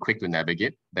need to be quick to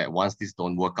navigate that. Once this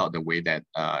don't work out the way that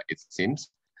it seems,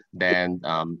 then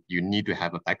you need to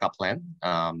have a backup plan.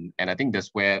 And I think that's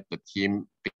where the team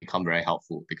become very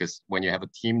helpful, because when you have a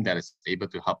team that is able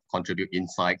to help contribute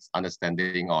insights,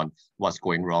 understanding on what's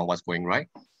going wrong, what's going right,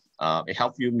 it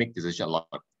helps you make decisions a lot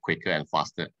quicker and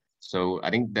faster. So I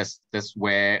think that's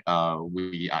where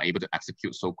we are able to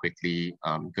execute so quickly,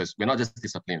 because we're not just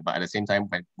disciplined, but at the same time,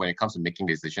 when it comes to making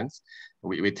decisions,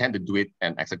 we tend to do it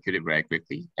and execute it very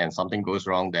quickly. And something goes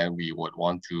wrong, then we would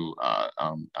want to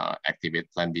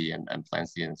activate Plan B and Plan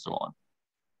C and so on.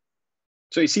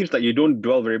 So it seems like you don't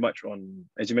dwell very much on,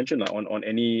 as you mentioned, on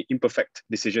any imperfect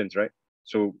decisions, right?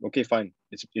 So, okay, fine,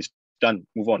 it's done,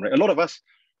 move on, right? A lot of us,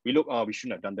 we look, we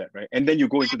shouldn't have done that, right? And then you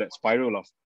go into that spiral of,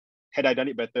 had I done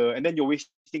it better? And then you're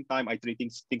wasting time iterating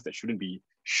things that shouldn't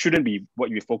be what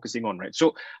you're focusing on, right?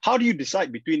 So how do you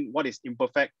decide between what is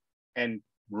imperfect and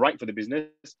right for the business,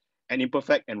 and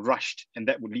imperfect and rushed, and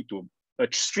that would lead to a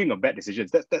string of bad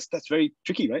decisions? That's very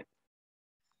tricky, right?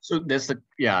 So there's a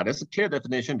clear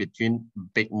definition between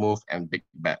big move and big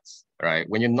bets, right?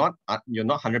 When you're not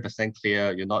 100%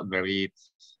 clear, you're not very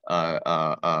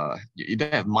you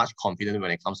don't have much confidence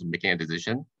when it comes to making a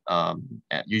decision.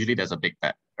 Usually there's a big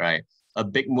bet, right? A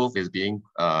big move is being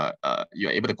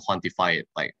you're able to quantify it,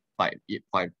 like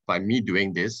by me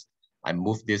doing this, I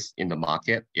move this in the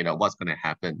market, what's going to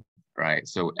happen, right?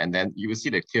 So, and then you will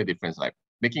see the clear difference. Like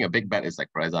making a big bet is like,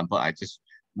 for example, I just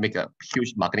make a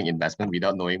huge marketing investment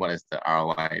without knowing what is the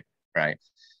ROI, right?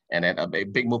 And then a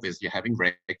big move is you're having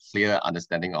very clear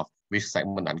understanding of which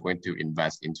segment I'm going to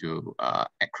invest into,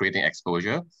 creating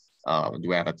exposure.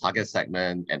 Do I have a target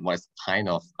segment, and what is the kind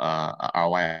of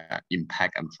ROI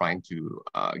impact I'm trying to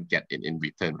get in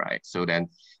return, right? So then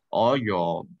all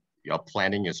your your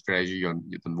planning, your strategy,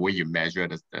 the way you measure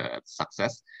the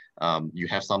success, you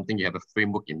have something, you have a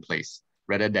framework in place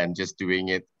rather than just doing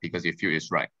it because you feel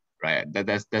it's right, right?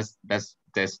 There's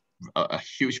a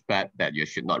huge bet that you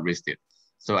should not risk it.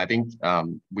 So I think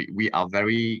we are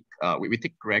very, we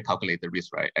take very calculated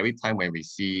risk, right? Every time when we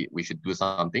see we should do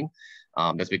something,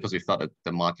 that's because we felt that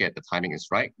the market, the timing is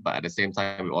right. But at the same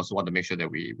time, we also want to make sure that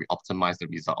we optimize the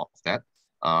result of that.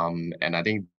 And I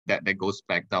think that goes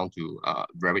back down to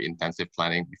very intensive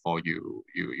planning before you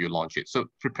launch it. So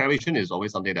preparation is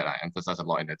always something that I emphasize a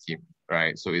lot in the team,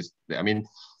 right? So I mean,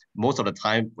 most of the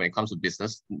time when it comes to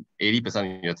business,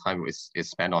 80% of your time is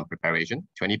spent on preparation,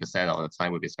 20% of the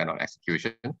time will be spent on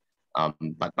execution.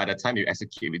 But by the time you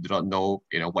execute, we do not know,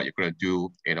 what you're going to do,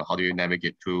 how do you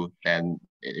navigate through, then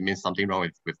it means something wrong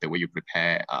with the way you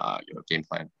prepare your game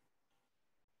plan.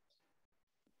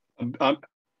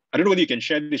 I don't know whether you can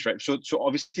share this, right? So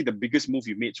obviously the biggest move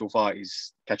you made so far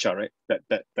is Catcha, right?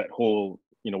 That whole,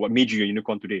 what made you a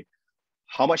unicorn today.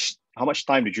 How much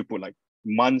time did you put? Like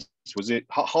months? Was it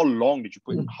how long did you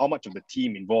put? How much of the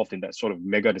team involved in that sort of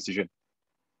mega decision?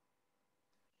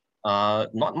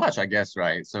 Not much, I guess,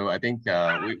 right? So I think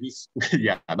we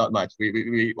yeah, not much.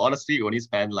 We honestly only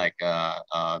spent like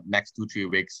next 2-3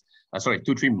 weeks,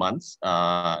 2-3 months,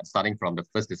 starting from the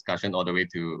first discussion all the way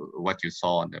to what you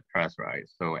saw on the press, right?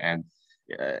 So and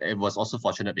it was also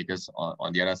fortunate because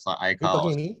on the other side,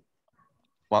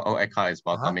 ICAR is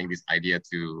welcoming this idea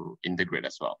to integrate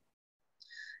as well.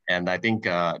 And I think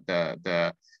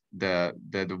the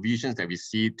visions that we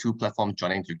see two platforms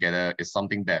joining together is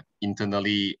something that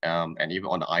internally and even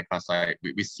on the iCar side,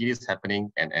 we see this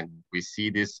happening and we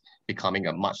see this becoming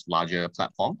a much larger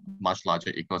platform, much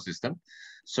larger ecosystem.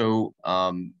 So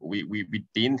we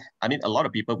didn't, I mean, a lot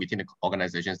of people within the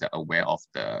organizations that are aware of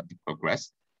the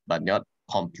progress, but not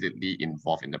completely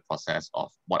involved in the process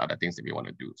of what are the things that we want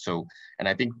to do. So, and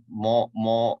I think more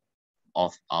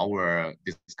of our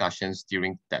discussions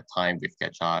during that time with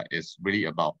Catcha is really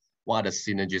about what are the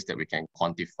synergies that we can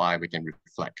quantify, we can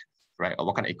reflect, right? Or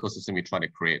what kind of ecosystem we try to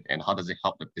create and how does it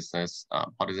help the business?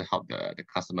 How does it help the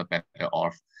customer better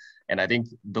off? And I think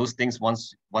those things,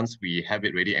 once we have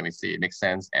it ready and we say it makes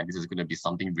sense and this is going to be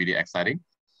something really exciting,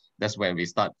 that's when we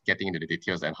start getting into the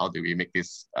details and how do we make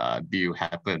this deal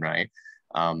happen, right?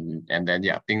 And then,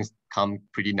 yeah, things come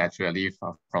pretty naturally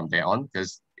from there on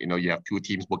because, you have two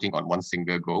teams working on one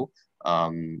single goal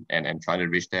and trying to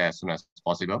reach there as soon as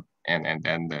possible. And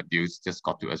then the deals just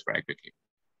got to us very quickly.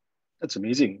 That's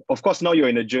amazing. Of course, now you're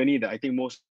in a journey that I think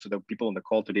most of the people on the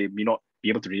call today may not be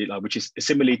able to relate, which is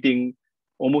assimilating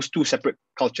almost two separate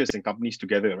cultures and companies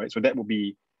together, right? So that would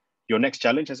be your next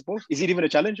challenge, I suppose. Is it even a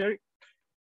challenge, Eric?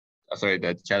 Sorry,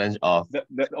 the challenge of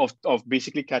of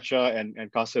basically Catcha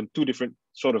and Carsome, two different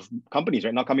sort of companies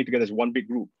right now coming together as one big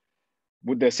group.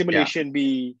 Would the simulation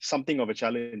be something of a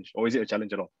challenge, or is it a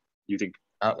challenge at all, you think?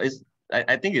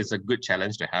 I think it's a good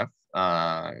challenge to have.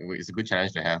 It's a good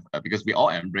challenge to have because we all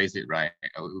embrace it, right?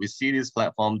 We see this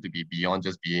platform to be beyond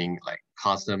just being like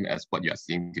Carsome as what you are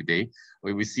seeing today.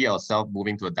 We see ourselves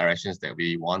moving to directions that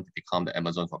we want to become the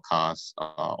Amazon for cars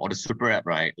or the super app,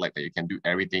 right? Like that you can do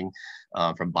everything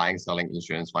from buying, selling,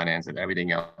 insurance, finance, and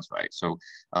everything else, right? So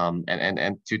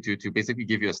and to basically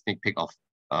give you a sneak peek of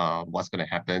what's going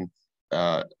to happen,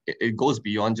 it goes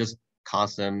beyond just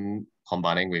Carsome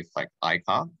combining with like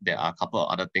iCar. There are a couple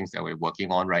of other things that we're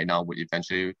working on right now, would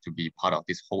eventually to be part of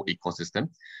this whole ecosystem.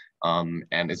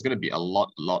 And it's going to be a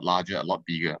lot larger, a lot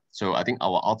bigger. So I think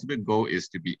our ultimate goal is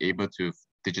to be able to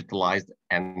digitalize the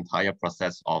entire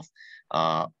process of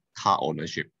car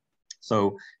ownership.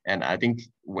 So, and I think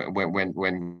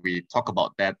when we talk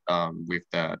about that with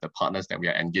the partners that we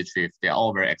are engaged with, they're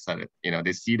all very excited.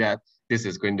 They see that this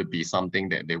is going to be something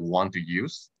that they want to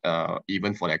use,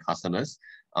 even for their customers.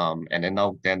 And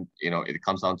then it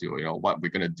comes down to what we're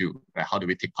going to do. Right? How do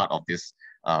we take part of this?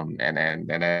 And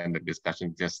then the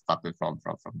discussion just started from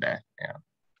there. Yeah.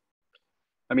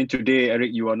 I mean, today, Eric,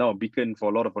 you are now a beacon for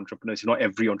a lot of entrepreneurs. Not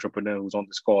every entrepreneur who's on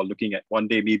this call looking at one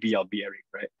day maybe I'll be Eric,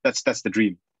 right? That's the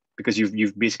dream, because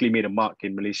you've basically made a mark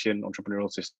in Malaysian entrepreneurial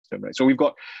system, right? So we've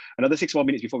got another 6 more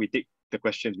minutes before we take the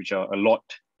questions, which are a lot.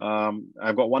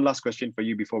 I've got one last question for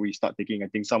you before we start taking, I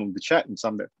think, some of the chat and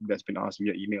some that's been asked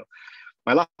via email.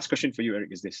 My last question for you, Eric,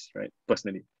 is this, right?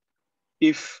 Personally,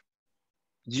 if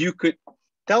you could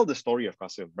tell the story of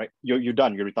Carsome, right? You're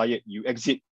done, you're retired, you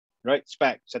exit, right?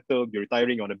 SPAC, settled, you're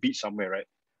retiring on a beach somewhere, right?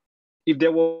 If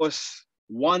there was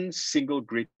one single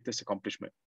greatest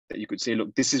accomplishment that you could say,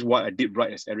 look, this is what I did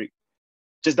right as Eric,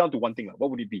 just down to one thing,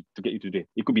 what would it be to get you today?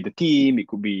 It could be the team, it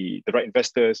could be the right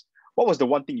investors. What was the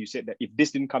one thing you said that if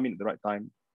this didn't come in at the right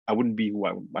time, I wouldn't be who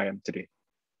I am today?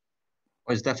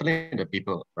 It's definitely the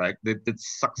people, right? The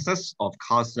success of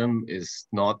Carsome is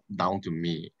not down to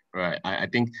me, right? I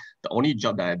think the only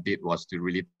job that I did was to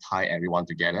really tie everyone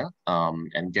together,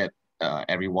 and get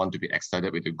everyone to be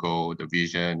excited with the goal, the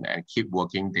vision, and keep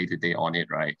working day to day on it,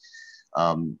 right?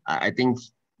 I think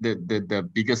the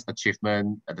biggest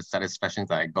achievement, the satisfaction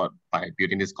that I got by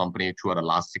building this company throughout the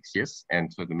last 6 years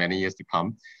and for the many years to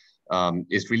come,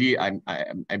 is really I'm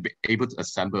able to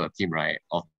assemble a team, right,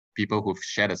 of people who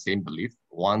share the same belief,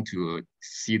 want to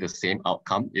see the same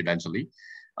outcome eventually.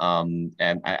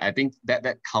 And I think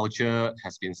that culture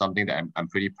has been something that I'm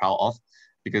pretty proud of,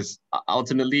 because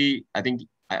ultimately, I think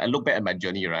I look back at my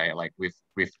journey, right? Like with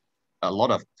a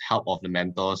lot of help of the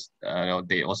mentors,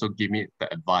 they also give me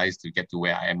the advice to get to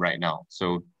where I am right now.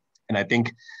 So, and I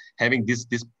think having this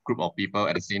group of people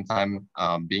at the same time,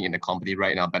 being in the company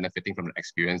right now, benefiting from the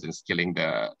experience and scaling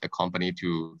the company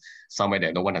to somewhere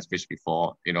that no one has reached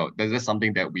before, there's just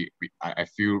something that I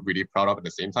feel really proud of at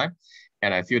the same time.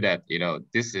 And I feel that,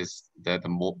 this is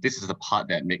this is the part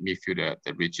that make me feel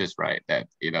the richest, right? That,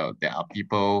 there are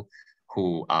people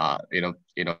who are,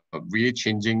 really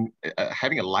changing,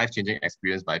 having a life-changing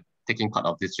experience by taking part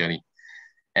of this journey.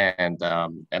 And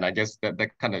I guess that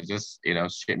kind of just,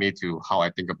 shaped me to how I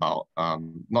think about,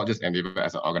 not just Endeavor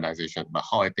as an organization, but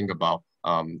how I think about,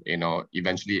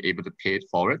 eventually able to pay it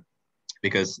forward,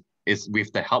 because it's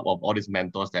with the help of all these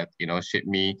mentors that, shaped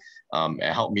me, and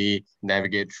helped me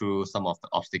navigate through some of the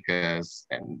obstacles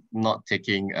and not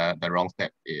taking the wrong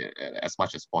step as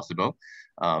much as possible.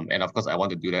 And of course, I want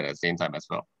to do that at the same time as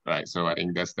well, right? So I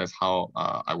think that's how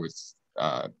I would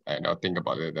think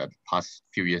about the past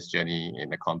few years journey in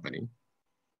the company.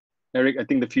 Eric, I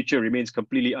think the future remains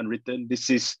completely unwritten. This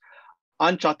is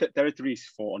uncharted territories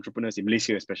for entrepreneurs in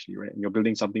Malaysia, especially, right? And you're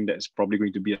building something that is probably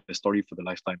going to be a story for the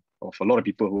lifetime of a lot of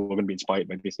people who are going to be inspired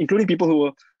by this, including people who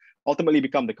will ultimately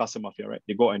become the Carsome Mafia, right?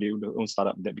 They go and they do their own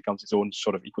startup that becomes its own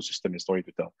sort of ecosystem and story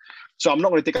to tell. So I'm not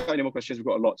going to take out any more questions. We've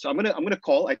got a lot. So I'm gonna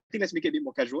call. I think let's make it a bit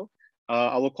more casual.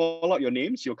 I will call out your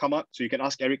names. You'll come up so you can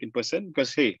ask Eric in person,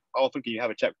 because hey, how often can you have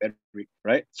a chat with Eric,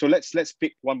 right? So let's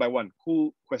pick one by one.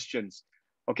 Cool questions.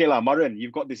 Okay, Maran,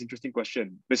 you've got this interesting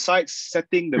question. Besides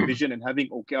setting the vision and having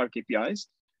OKR KPIs,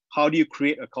 how do you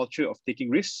create a culture of taking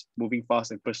risks, moving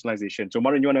fast, and personalization? So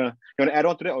Maran, you wanna add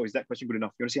on to that, or is that question good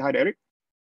enough? You wanna say hi to Eric?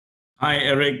 Hi,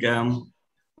 Eric. I'm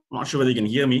not sure whether you can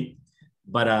hear me,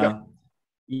 but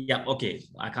yeah, okay.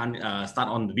 I can't start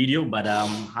on the video, but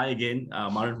hi again,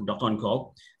 Maran from Dr. On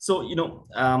Call. So,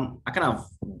 I kind of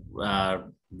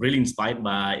really inspired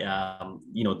by,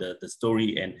 the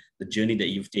story and the journey that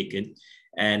you've taken.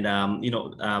 And,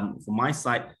 from my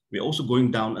side, we're also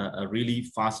going down a really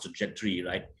fast trajectory,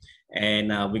 right? And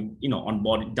we, on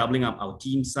board, doubling up our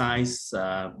team size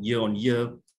year on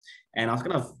year. And I was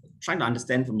kind of trying to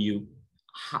understand from you,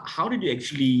 how did you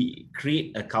actually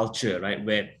create a culture, right?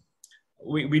 Where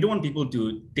we don't want people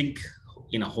to think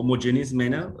in a homogeneous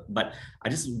manner, but I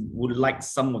just would like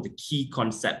some of the key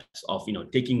concepts of,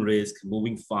 taking risk,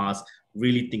 moving fast,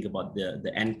 really think about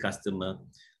the end customer,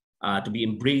 to be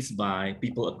embraced by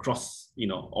people across,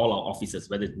 all our offices,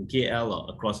 whether it's in KL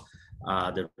or across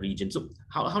the region. So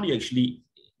how do you actually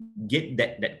get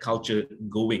that culture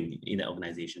going in the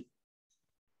organization?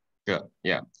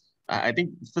 Yeah. I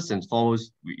think first and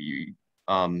foremost,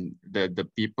 the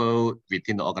people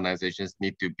within the organizations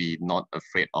need to be not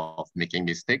afraid of making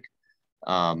mistakes.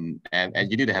 And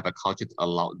you need to have a culture to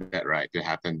allow that, right, to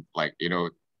happen. Like,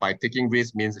 by taking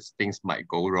risks means things might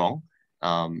go wrong.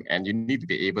 And you need to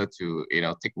be able to,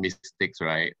 take mistakes,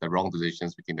 right, the wrong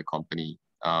decisions within the company.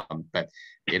 But,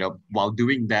 while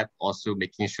doing that, also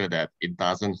making sure that it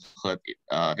doesn't hurt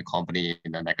the company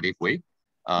in a negative way.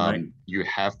 Right. You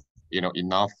have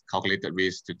enough calculated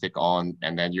risk to take on,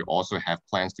 and then you also have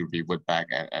plans to revert back,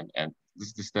 and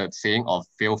this is the saying of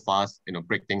fail fast,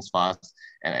 break things fast,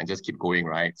 and just keep going,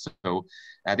 right? So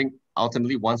I think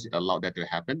ultimately once you allow that to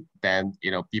happen, then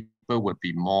people would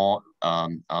be more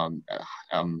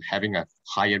having a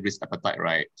higher risk appetite,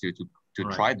 right, to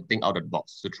Right. try to think out of the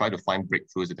box, to try to find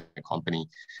breakthroughs in the company.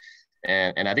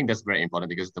 And I think that's very important,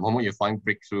 because the moment you find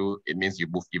breakthrough, it means you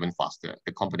move even faster.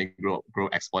 The company grow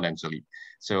exponentially.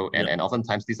 So, and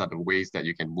oftentimes these are the ways that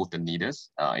you can move the needles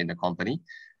in the company.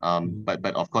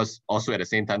 But of course, also at the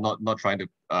same time, not trying to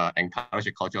encourage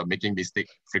a culture of making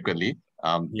mistakes frequently.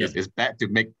 It's bad to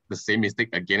make the same mistake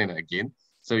again and again.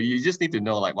 So you just need to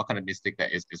know like what kind of mistake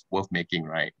that is worth making,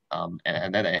 right?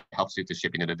 And that helps you to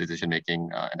shape into the decision making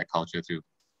and the culture too.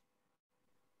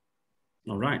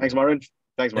 All right. Thanks, Maran.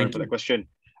 Thanks, Maran, Thank for you. that question.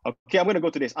 Okay, I'm going to go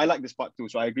to this. I like this part too.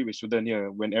 So I agree with Sudan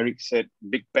here. When Eric said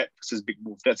big bet versus big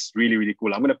move, that's really, really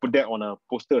cool. I'm going to put that on a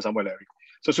poster somewhere, Eric.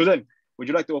 So Sudan, would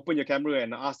you like to open your camera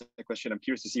and ask the question? I'm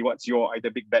curious to see what's your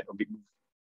either big bet or big move.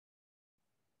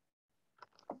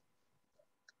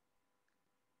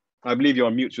 I believe you're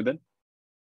on mute, Sudan.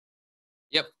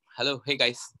 Yep. Hello. Hey,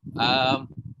 guys.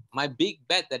 My big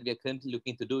bet that we are currently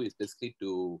looking to do is basically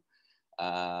to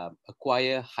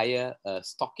acquire higher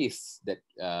stockists that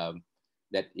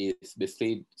is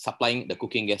basically supplying the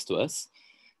cooking gas to us.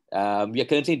 We are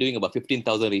currently doing about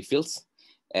 15,000 refills.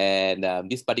 And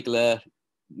this particular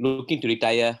looking to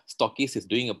retire stockist is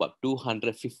doing about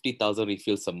 250,000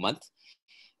 refills a month.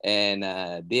 And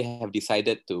they have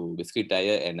decided to basically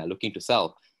retire and are looking to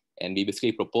sell. And we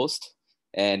basically proposed,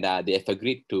 and they have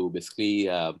agreed to basically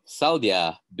sell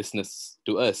their business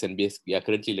to us. And we are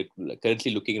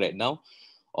currently looking right now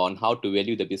on how to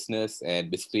value the business and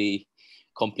basically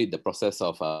complete the process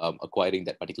of acquiring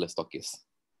that particular stockist.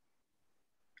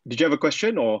 Did you have a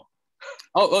question or?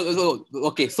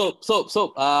 Okay. So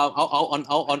on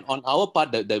our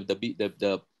part,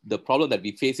 the problem that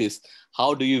we face is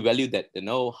how do you value that?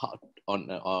 How on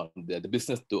the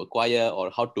business to acquire, or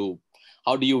how do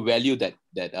you value that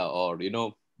or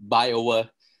buy over?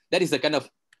 That is the kind of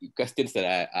questions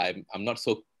that I'm not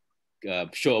so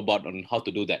sure about on how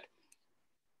to do that.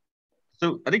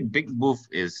 So I think big move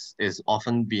is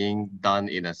often being done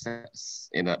in a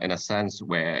sense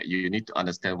where you need to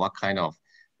understand what kind of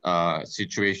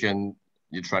situation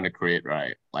you're trying to create,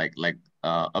 right? Like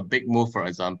a big move, for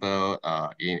example,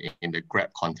 in the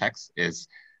Grab context is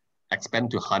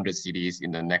expand to 100 cities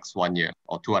in the next 1 year,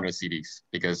 or 200 cities,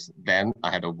 because then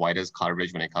I have the widest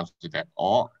coverage when it comes to that,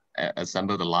 or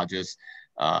assemble the largest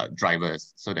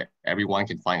drivers so that everyone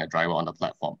can find a driver on the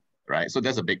platform, right? So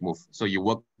that's a big move. So you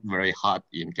work very hard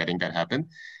in getting that happen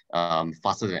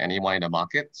faster than anyone in the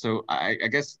market. So I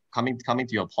guess coming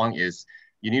to your point is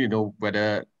you need to know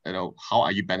whether, how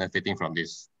are you benefiting from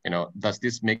this? Does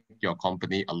this make your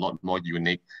company a lot more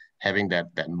unique, having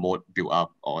that moat built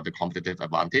up or the competitive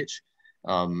advantage?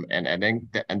 And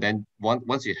then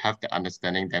once you have the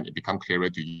understanding, then it becomes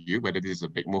clearer to you whether this is a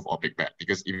big move or big bet.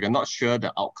 Because if you're not sure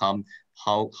the outcome,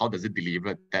 how does it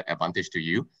deliver that advantage to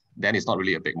you, then it's not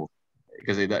really a big move,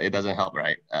 because it doesn't help,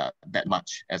 right? That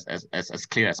much as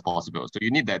clear as possible. So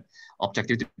you need that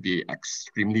objective to be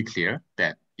extremely clear,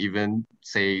 that even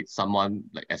say someone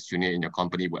like as junior in your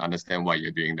company will understand why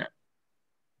you're doing that.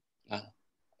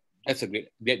 That's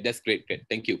great.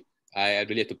 Thank you. I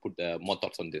really have to put more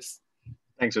thoughts on this.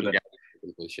 Thanks for that.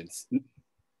 Yeah. Questions.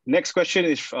 Next question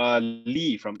is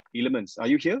Lee from Elements. Are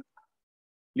you here,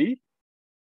 Lee?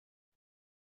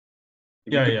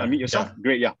 If you could unmute yourself. Yeah.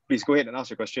 Great. Yeah. Please go ahead and ask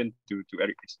your question to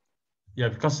Eric, please. Yeah,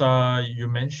 because you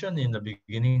mentioned in the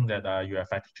beginning that you have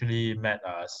actually met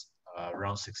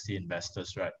around 60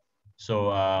 investors, right?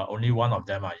 So only one of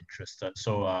them are interested.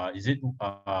 So is it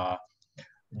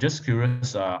just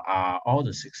curious, are all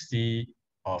the 60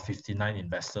 or 59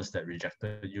 investors that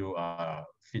rejected you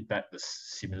feedback the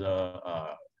similar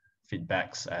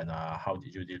feedbacks, and how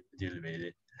did you deal with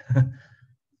it?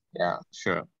 Yeah,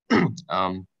 sure.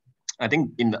 I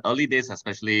think in the early days,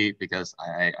 especially because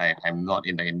I'm not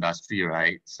in the industry,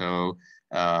 right? So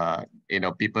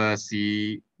people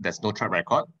see there's no track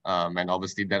record, and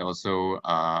obviously that also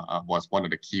was one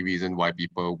of the key reasons why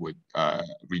people would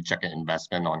reject an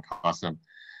investment on Carsome.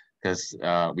 Because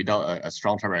without a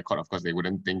strong track record, of course, they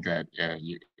wouldn't think that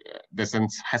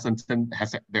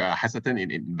they are hesitant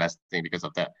in investing because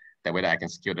of that whether I can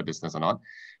scale the business or not.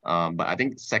 But I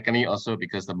think secondly, also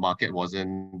because the market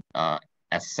wasn't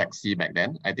as sexy back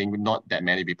then. I think not that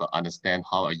many people understand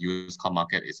how a used car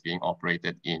market is being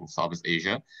operated in Southeast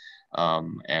Asia.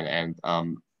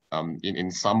 In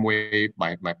some way,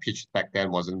 my pitch back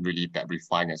then wasn't really that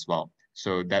refined as well.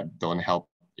 So that don't help,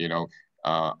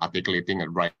 articulating a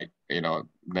right,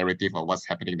 narrative of what's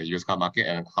happening in the used car market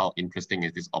and how interesting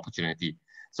is this opportunity.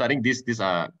 So I think these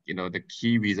are, the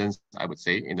key reasons I would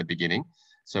say in the beginning.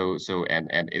 So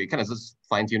it kind of just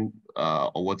fine-tune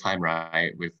over time,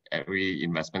 right? With every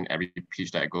investment, every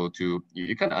pitch that I go to,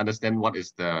 you kind of understand what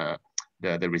is the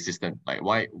resistance, like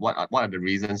what are the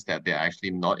reasons that they're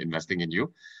actually not investing in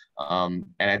you. And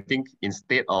I think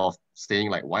instead of saying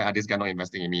like, why are these guys not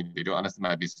investing in me? They don't understand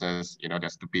my business, they're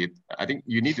stupid. I think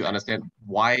you need to understand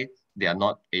why they are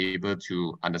not able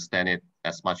to understand it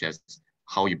as much as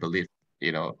how you believe,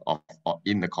 of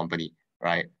in the company,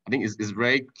 right? I think it's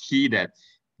very key that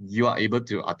you are able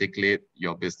to articulate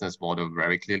your business model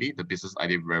very clearly, the business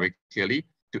idea very clearly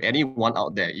to anyone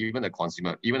out there, even a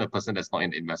consumer, even a person that's not in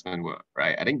the investment world,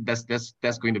 right? I think that's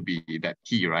going to be that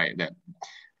key, right? That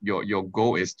your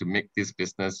goal is to make this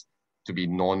business to be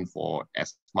known for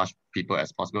as much people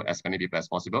as possible, as many people as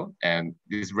possible. And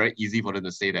it's very easy for them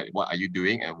to say that, what are you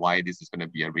doing and why this is going to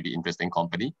be a really interesting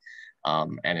company.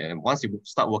 And then once you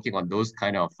start working on those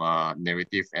kind of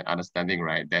narrative and understanding,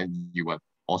 right, then you are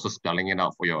also spelling it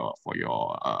out for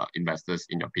your investors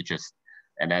in your pitches.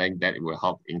 And I think that it will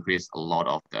help increase a lot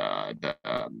of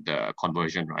the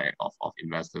conversion, right, of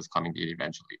investors coming in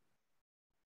eventually.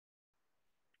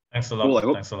 Thanks a lot.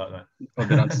 Cool, Thanks a lot, man. Hope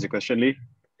that answers the question, Lee.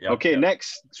 Yep, Okay, yep.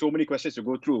 next. So many questions to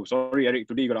go through. Sorry, Eric,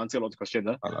 today you got to answer a lot of questions.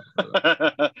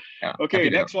 Yeah, Okay,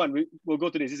 next one. We'll go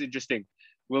to this. This is interesting.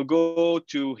 We'll go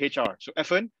to HR. So,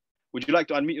 Evan, would you like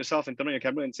to unmute yourself and turn on your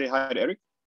camera and say hi to Eric?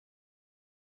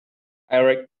 Hi,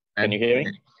 Eric. Can you hear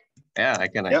me? Yeah, I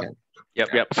can.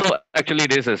 Yep. So actually,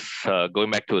 this is going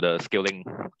back to the scaling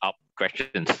up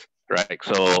questions, right?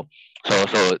 So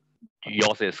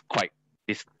yours is quite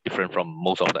different from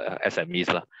most of the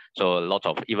SMEs lah.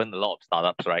 So even a lot of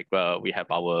startups, right? We have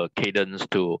our cadence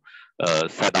to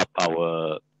set up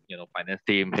our finance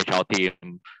team, HR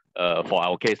team. For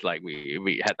our case, like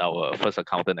we had our first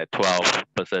accountant at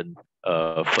 12%,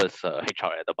 first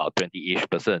HR at about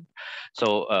 20-ish%.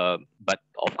 So, but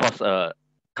of course,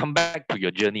 come back to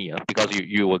your journey because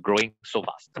you were growing so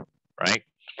fast, right?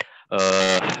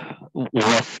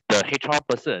 Was the HR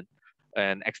person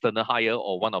an external hire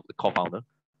or one of the co-founder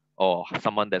or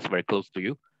someone that's very close to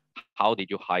you? How did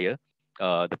you hire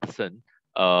the person?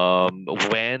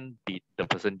 When did the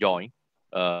person join?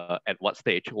 At what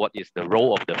stage? What is the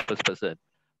role of the first person?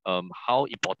 How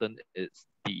important is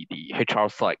the HR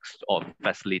side of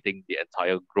facilitating the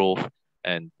entire growth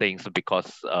and things?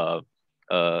 Because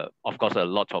of course, a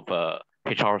lot of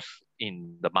HRs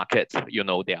in the market,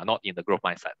 they are not in the growth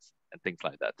mindsets and things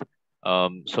like that.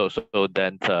 So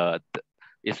then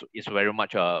it's very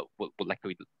much would like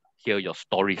to hear your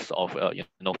stories of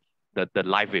the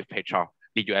life with HR.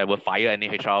 Did you ever fire any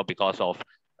HR because of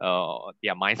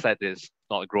their mindset is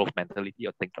not a growth mentality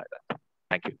or things like that?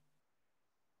 Thank you.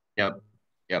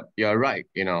 Yep. You're right.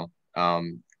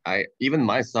 I even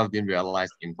myself didn't realize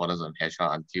the importance of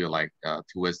HR until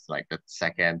towards the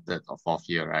second, third, or fourth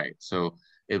year, right? So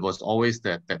it was always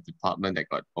that department that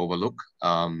got overlooked.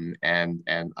 And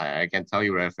I can tell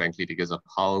you very frankly, because of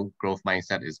how growth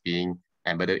mindset is being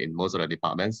embedded in most of the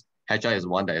departments, HR is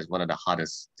one of the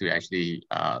hardest to actually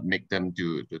make them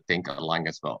to think along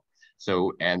as well.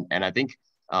 So and I think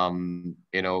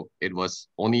it was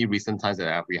only recent times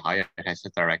that we hired a HR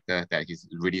director that he's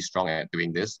really strong at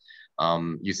doing this.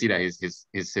 You see that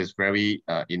he's very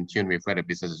in tune with where the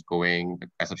business is going,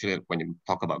 especially when you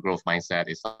talk about growth mindset.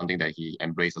 Is something that he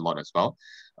embraced a lot as well.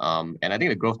 And I think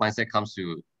the growth mindset comes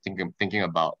to thinking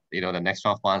about the next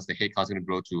 12 months, the headcount is going to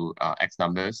grow to X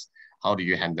numbers. How do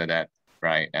you handle that?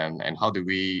 Right, and how do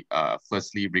we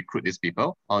firstly recruit these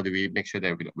people? How do we make sure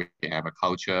that we have a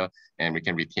culture and we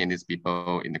can retain these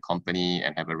people in the company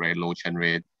and have a very low churn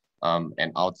rate,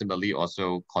 and ultimately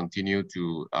also continue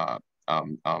to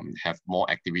have more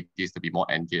activities to be more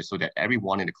engaged so that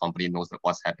everyone in the company knows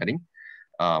what's happening.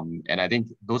 And I think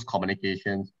those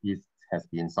communications has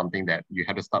been something that you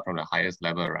have to start from the highest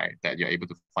level, right? That you're able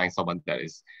to find someone that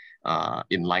is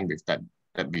in line with that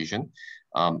vision.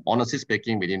 Honestly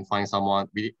speaking, we didn't find someone.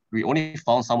 We only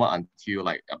found someone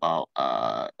until about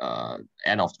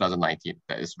end of 2019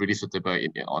 that is really suitable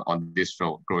on this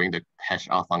role, growing the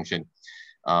HR function.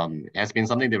 It has been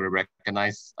something that we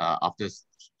recognize after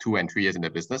 2 and 3 years in the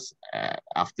business.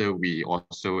 After we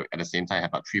also at the same time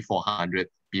have about 300-400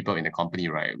 people in the company,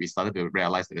 right? We started to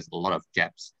realize that there's a lot of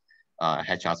gaps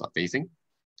HRs are facing.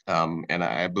 And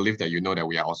I believe that that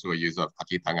we are also a user of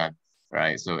Kaki Tangan.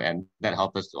 Right, so and that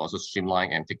helped us to also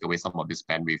streamline and take away some of this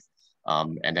bandwidth,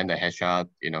 and then the HR,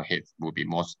 head will be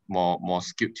more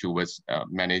skewed towards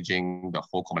managing the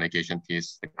whole communication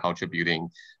piece, the culture building,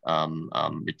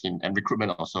 between and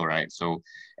recruitment also, right? So,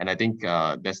 and I think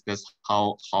that's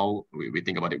how we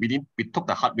think about it. We took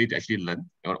the hard way to actually learn,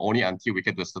 only until we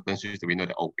get to a certain stage that we know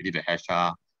that we need a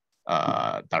HR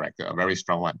director, a very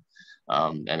strong one,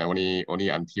 and only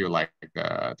until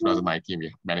 2019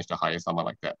 we managed to hire someone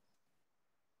like that.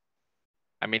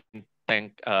 I mean,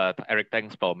 Eric,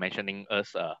 thanks for mentioning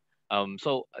us.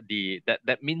 So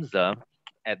that means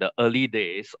at the early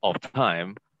days of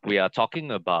time, we are talking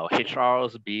about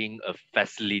HRs being a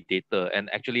facilitator, and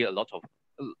actually a lot of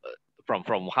from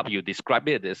how you describe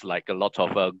it is like a lot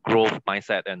of growth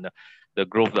mindset and the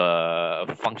growth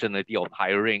functionality of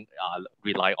hiring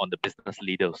rely on the business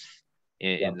leaders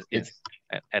and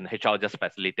HR just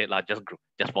facilitate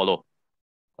just follow.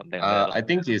 I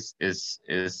think it's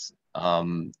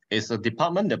a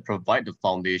department that provides the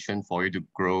foundation for you to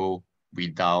grow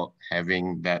without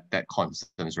having that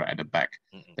concerns right at the back.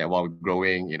 That while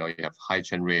growing, you have high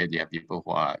churn rate, you have people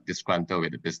who are disgruntled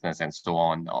with the business and so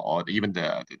on, or even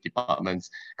the departments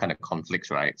kind of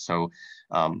conflicts, right? So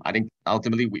I think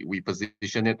ultimately we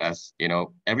position it as,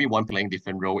 everyone playing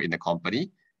different role in the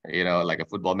company, like a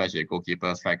football match, a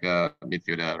goalkeeper, striker,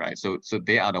 midfielder, right? So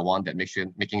they are the one that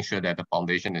making sure that the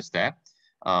foundation is there.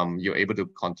 You're able to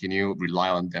continue rely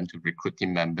on them to recruit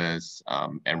team members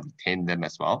and retain them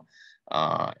as well.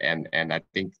 And I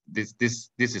think this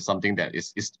is something that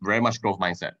is very much growth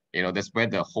mindset. That's where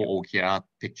the whole OKR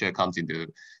picture comes into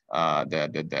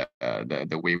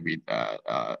the way we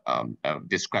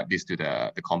describe this to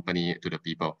the company, to the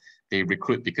people. They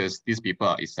recruit because these people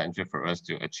are essential for us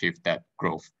to achieve that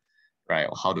growth, right?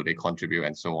 How do they contribute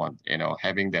and so on?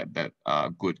 Having that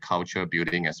good culture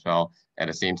building as well. At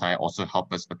the same time, also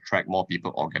help us attract more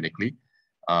people organically.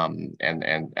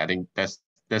 And I think there's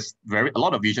a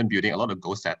lot of vision building, a lot of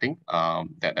goal setting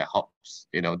that helps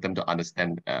them to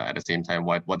understand at the same time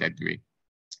what they're doing,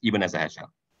 even as a HR.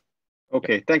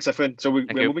 Okay, thanks, Efren. So we're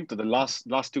moving to the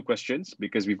last two questions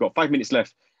because we've got 5 minutes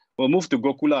left. We'll move to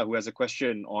Gokula, who has a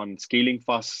question on scaling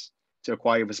fast to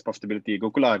acquire versus profitability.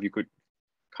 Gokula, if you could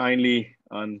kindly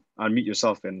unmute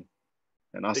yourself and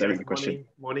ask Eric the question.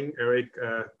 Morning, Eric.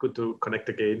 Good to connect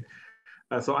again.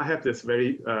 So I have this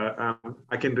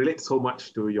I can relate so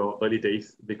much to your early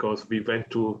days because we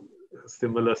went through a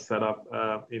similar setup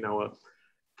in our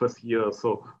first year or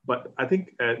so. But I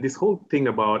think this whole thing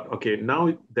about, okay,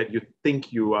 now that you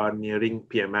think you are nearing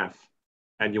PMF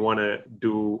and you want to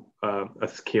do a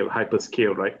hyper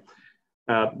scale, right?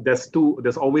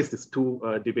 There's always these two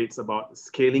debates about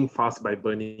scaling fast by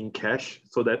burning cash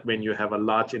so that when you have a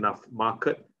large enough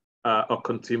market or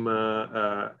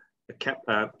consumer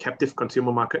captive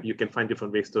consumer market, you can find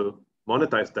different ways to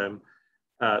monetize them.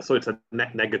 So it's a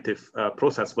net negative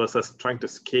process versus trying to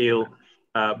scale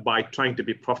by trying to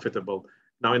be profitable.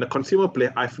 Now in the consumer play,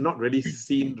 I've not really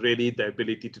seen the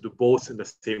ability to do both in the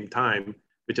same time,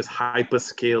 which is hyper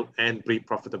scale and be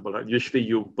profitable. Right? Usually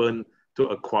you burn to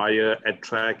acquire,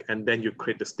 attract, and then you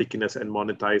create the stickiness and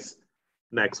monetize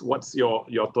next. What's your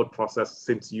thought process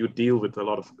since you deal with a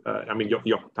lot of,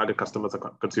 your target customers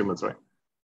are consumers, right?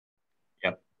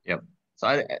 Yep. So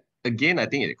I think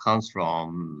it comes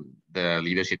from the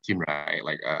leadership team, right?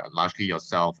 Like largely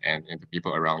yourself and the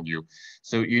people around you.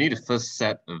 So you need to first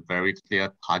set a very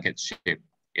clear target shape,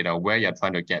 where you're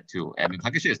trying to get to. And the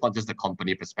target shape is not just the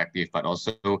company perspective, but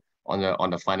also on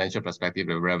the financial perspective,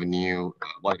 the revenue,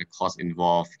 what are the costs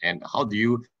involved, and how do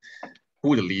you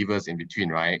pull the levers in between,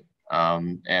 right?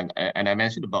 And I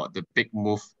mentioned about the big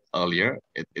move earlier.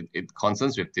 It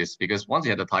concerns with this because once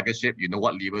you have the target shape, you know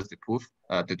what levers to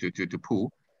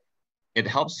pull. It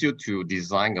helps you to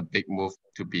design a big move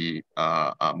to be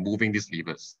moving these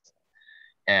levers,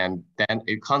 and then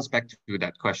it comes back to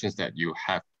that questions that you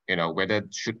have. Whether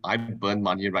should I burn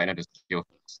money right now to scale,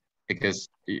 because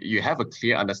you have a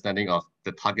clear understanding of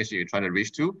the targets you're trying to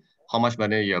reach to, how much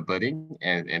money you're burning,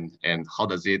 and how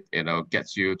does it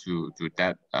gets you to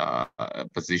that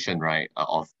position, right,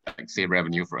 of like say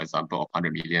revenue, for example, of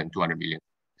 100 million, 200 million,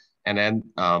 and then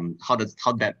how does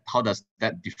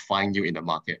that define you in the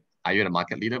market? Are you the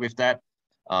market leader with that,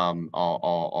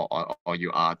 or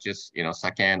you are just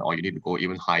second, or you need to go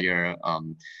even higher?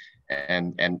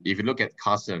 And if you look at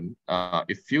Carsome,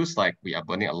 it feels like we are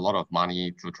burning a lot of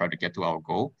money to try to get to our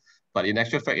goal. But in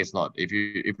actual fact, it's not. If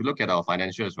you look at our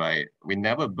financials, right, we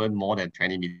never burn more than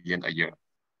 20 million a year.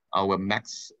 Our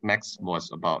max was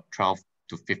about 12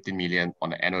 to 15 million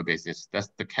on an annual basis.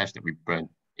 That's the cash that we burn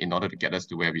in order to get us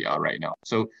to where we are right now.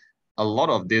 So a lot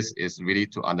of this is really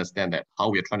to understand that how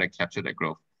we're trying to capture that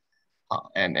growth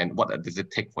and what does it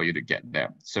take for you to get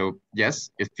there. So yes,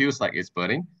 it feels like it's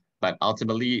burning, but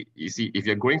ultimately, you see, if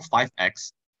you're growing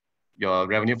 5x, your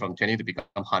revenue from 20 to become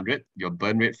 100, your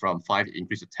burn rate from 5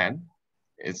 increase to 10,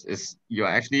 you're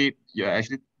actually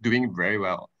doing very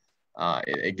well.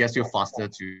 It gets you faster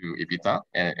to EBITDA,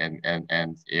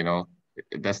 and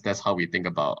that's how we think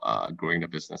about growing the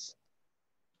business.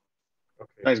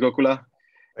 Okay. Thanks, Gokula.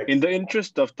 In the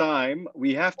interest of time,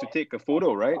 we have to take a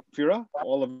photo, right, Fira?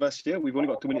 All of us here, we've only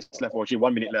got 2 minutes left, or actually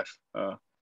 1 minute left.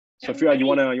 So Fira, you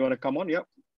wanna come on? Yep.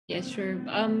 Yes, sure.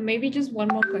 Maybe just one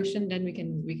more question, then we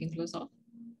can close off.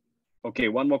 Okay,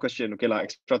 one more question. Okay,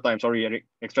 extra time. Sorry, Eric.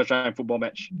 Extra time football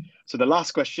match. So the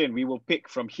last question we will pick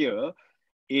from here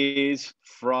is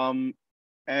from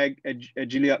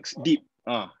Agiliax Deep.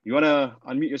 You wanna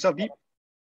unmute yourself, Deep?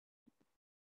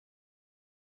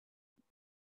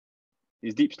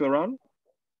 Is Deep still around?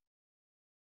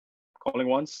 Calling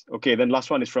once. Okay, then last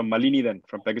one is from Malini then,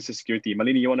 from Pegasus Security.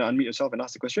 Malini, you wanna unmute yourself and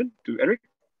ask the question to Eric?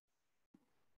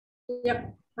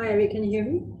 Yep. Hi, Eric. Can you hear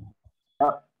me?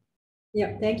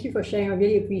 Yeah. Thank you for sharing. I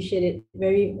really appreciate it.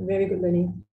 Very, very good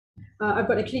learning. I've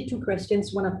got actually two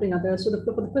questions, one after another. So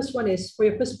the first one is, for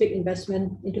your first big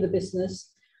investment into the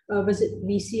business, was it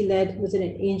VC-led? Was it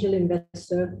an angel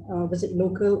investor? Was it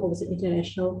local or was it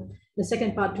international? The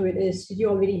second part to it is, did you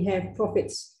already have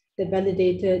profits that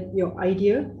validated your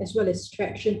idea as well as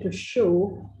traction to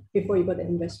show before you got the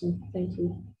investment? Thank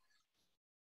you.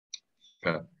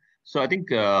 Sure. So I think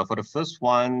for the first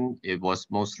one, it was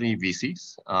mostly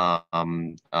VCs.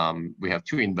 We have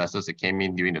two investors that came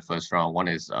in during the first round. One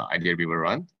is Idea River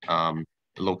Run,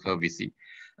 local VC.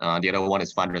 The other one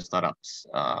is 500 Startups,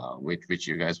 which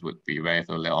you guys would be very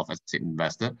familiar of as an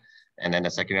investor. And then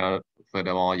the second round,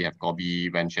 furthermore, you have Gobi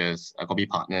Ventures, Gobi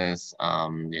Partners,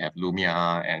 you have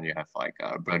Lumia, and you have like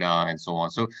Breda and so on.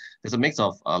 So there's a mix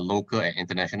of local and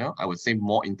international. I would say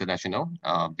more international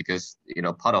because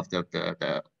part of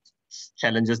the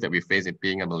challenges that we face in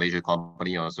being a Malaysia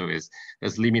company also is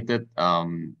there's limited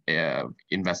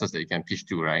investors that you can pitch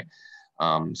to, right?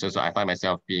 So I find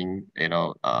myself being,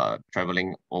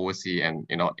 traveling overseas and,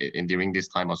 during this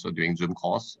time also doing Zoom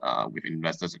calls with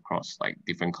investors across like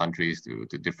different countries to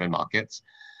different markets.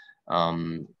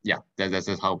 Yeah, that's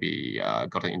just how we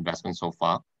got an investment so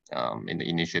far in the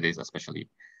initial days, especially.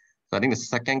 So I think the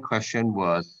second question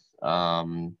was,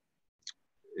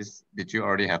 did you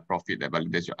already have profit that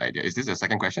validates your idea? Is this the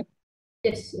second question?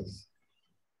 Yes, yes.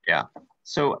 Yeah.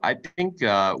 So I think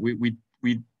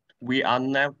we're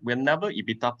never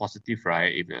EBITDA positive,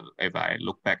 right? If I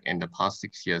look back in the past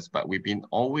 6 years, but we've been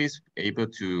always able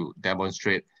to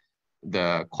demonstrate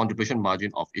the contribution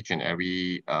margin of each and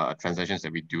every transactions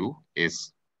that we do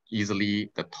is easily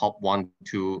the top 1,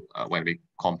 2 when we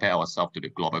compare ourselves to the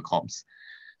global comps.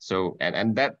 So,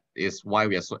 and that is why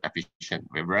we are so efficient.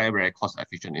 We're very, very cost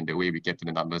efficient in the way we get to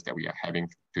the numbers that we are having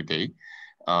today.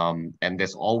 And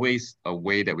there's always a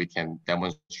way that we can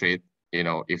demonstrate,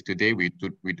 if today we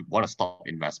want to stop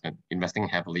investing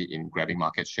heavily in grabbing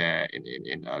market share,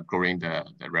 in growing the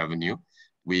revenue,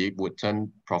 we would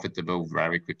turn profitable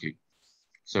very quickly.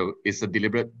 So it's a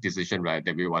deliberate decision, right?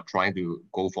 That we were trying to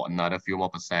go for another few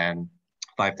more percent,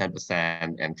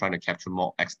 5-10%, and trying to capture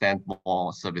more, extend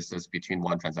more services between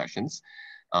one transactions,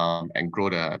 and grow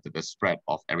the spread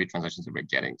of every transaction that we're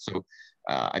getting. So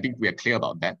I think we are clear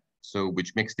about that. So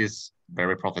which makes this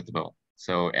very profitable.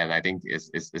 So, and I think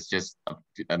it's just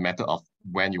a matter of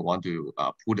when you want to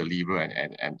pull the lever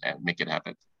and make it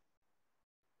happen.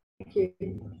 Thank you.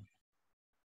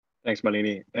 Thanks,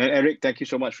 Malini. And Eric, thank you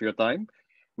so much for your time.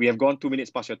 We have gone 2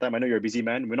 minutes past your time. I know you're a busy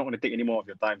man. We're not going to take any more of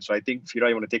your time. So I think, Fira,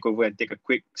 you want to take over and take a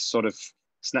quick sort of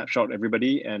snapshot,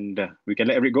 everybody, and we can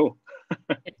let Eric go.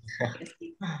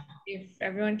 If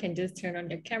everyone can just turn on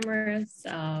their cameras,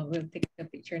 we'll take a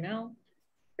picture now.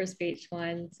 First page,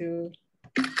 1, 2.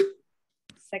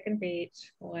 Second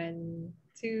page, 1,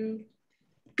 2.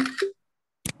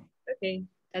 Okay,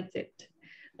 that's it.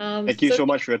 Thank you so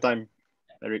much for your time,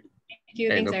 Eric. Thank you.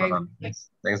 Thanks, Eric.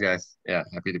 Thanks, guys. Yeah,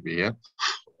 happy to be here.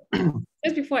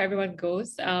 Just before everyone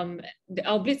goes,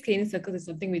 our Blitzscaling Circles is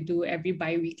something we do every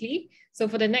bi-weekly. So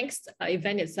for the next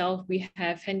event itself, we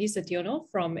have Hendy Setiono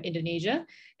from Indonesia,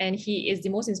 and he is the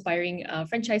most inspiring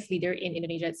franchise leader in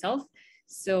Indonesia itself.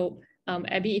 So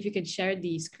Abby, if you could share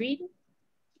the screen.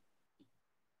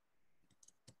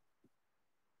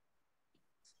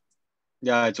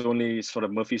 Yeah, it's only sort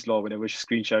of Murphy's Law whenever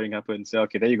screen sharing happens.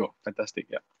 Okay, there you go. Fantastic.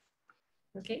 Yeah.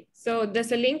 Okay, so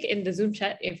there's a link in the Zoom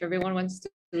chat if everyone wants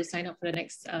to sign up for the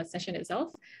next session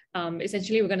itself.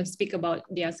 Essentially, we're going to speak about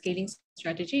their scaling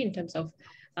strategy in terms of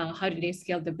how do they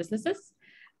scale their businesses.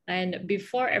 And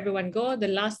before everyone go, the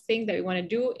last thing that we want to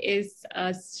do is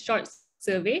a short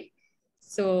survey.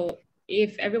 So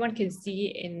if everyone can see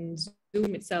in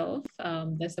Zoom itself,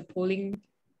 there's a polling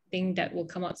thing that will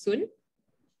come out soon.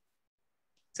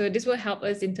 So this will help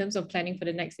us in terms of planning for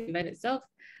the next event itself.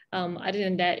 Other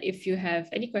than that, if you have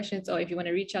any questions or if you want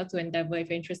to reach out to Endeavour, if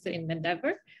you're interested in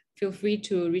Endeavour, feel free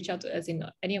to reach out to us in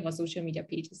any of our social media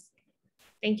pages.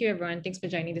 Thank you, everyone. Thanks for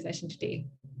joining the session today.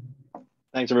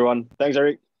 Thanks, everyone. Thanks,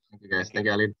 Eric. Thank you, guys. Thank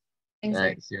you, Alin. Thanks,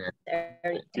 Eric. See you.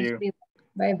 Eric, See you.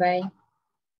 Bye-bye.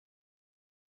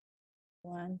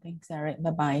 Thanks, Eric.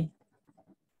 Bye-bye.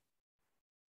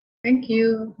 Thank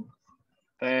you.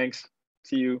 Thanks.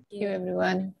 See you. Thank you,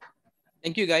 everyone.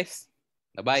 Thank you, guys.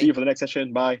 Bye-bye. See you for the next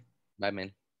session. Bye. Bye,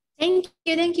 man. Thank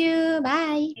you. Thank you.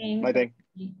 Bye. Bye, thank.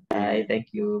 Bye.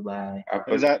 Thank you. Bye.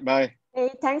 Who's that? Bye.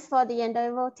 Hey, thanks for the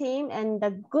Endeavour team and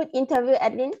the good interview,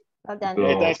 Edwin. Well done.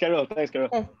 Hey, thanks, Carol. Thanks, Carol.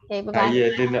 Okay, bye-bye.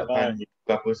 Saya tu nak tanya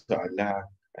beberapa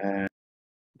soalan.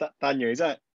 Tanya, is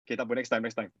that? Okay, tak apa. Next time.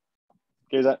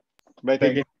 Okay, is that? Bye,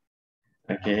 thank.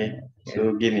 Okay,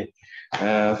 so gini.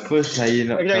 First saya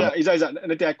nak... Izzat,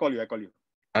 nanti I call you.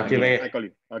 Okay, baik. I call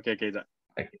you. Okay, Izzat.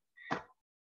 Okay.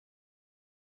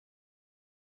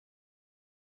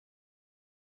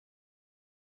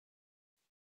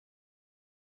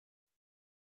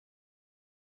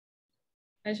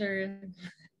 Hi, Sharon.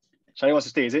 Sharon wants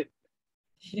to stay, is it?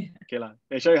 Yeah. Okay lah.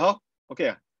 Hey, Sharon, how?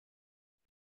 Okay.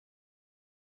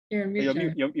 You're on mute,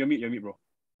 Sharon. You're mute, bro.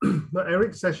 No,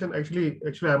 Eric's session, actually,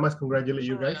 I must congratulate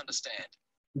you guys. I understand.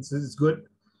 It's good.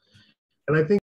 And I think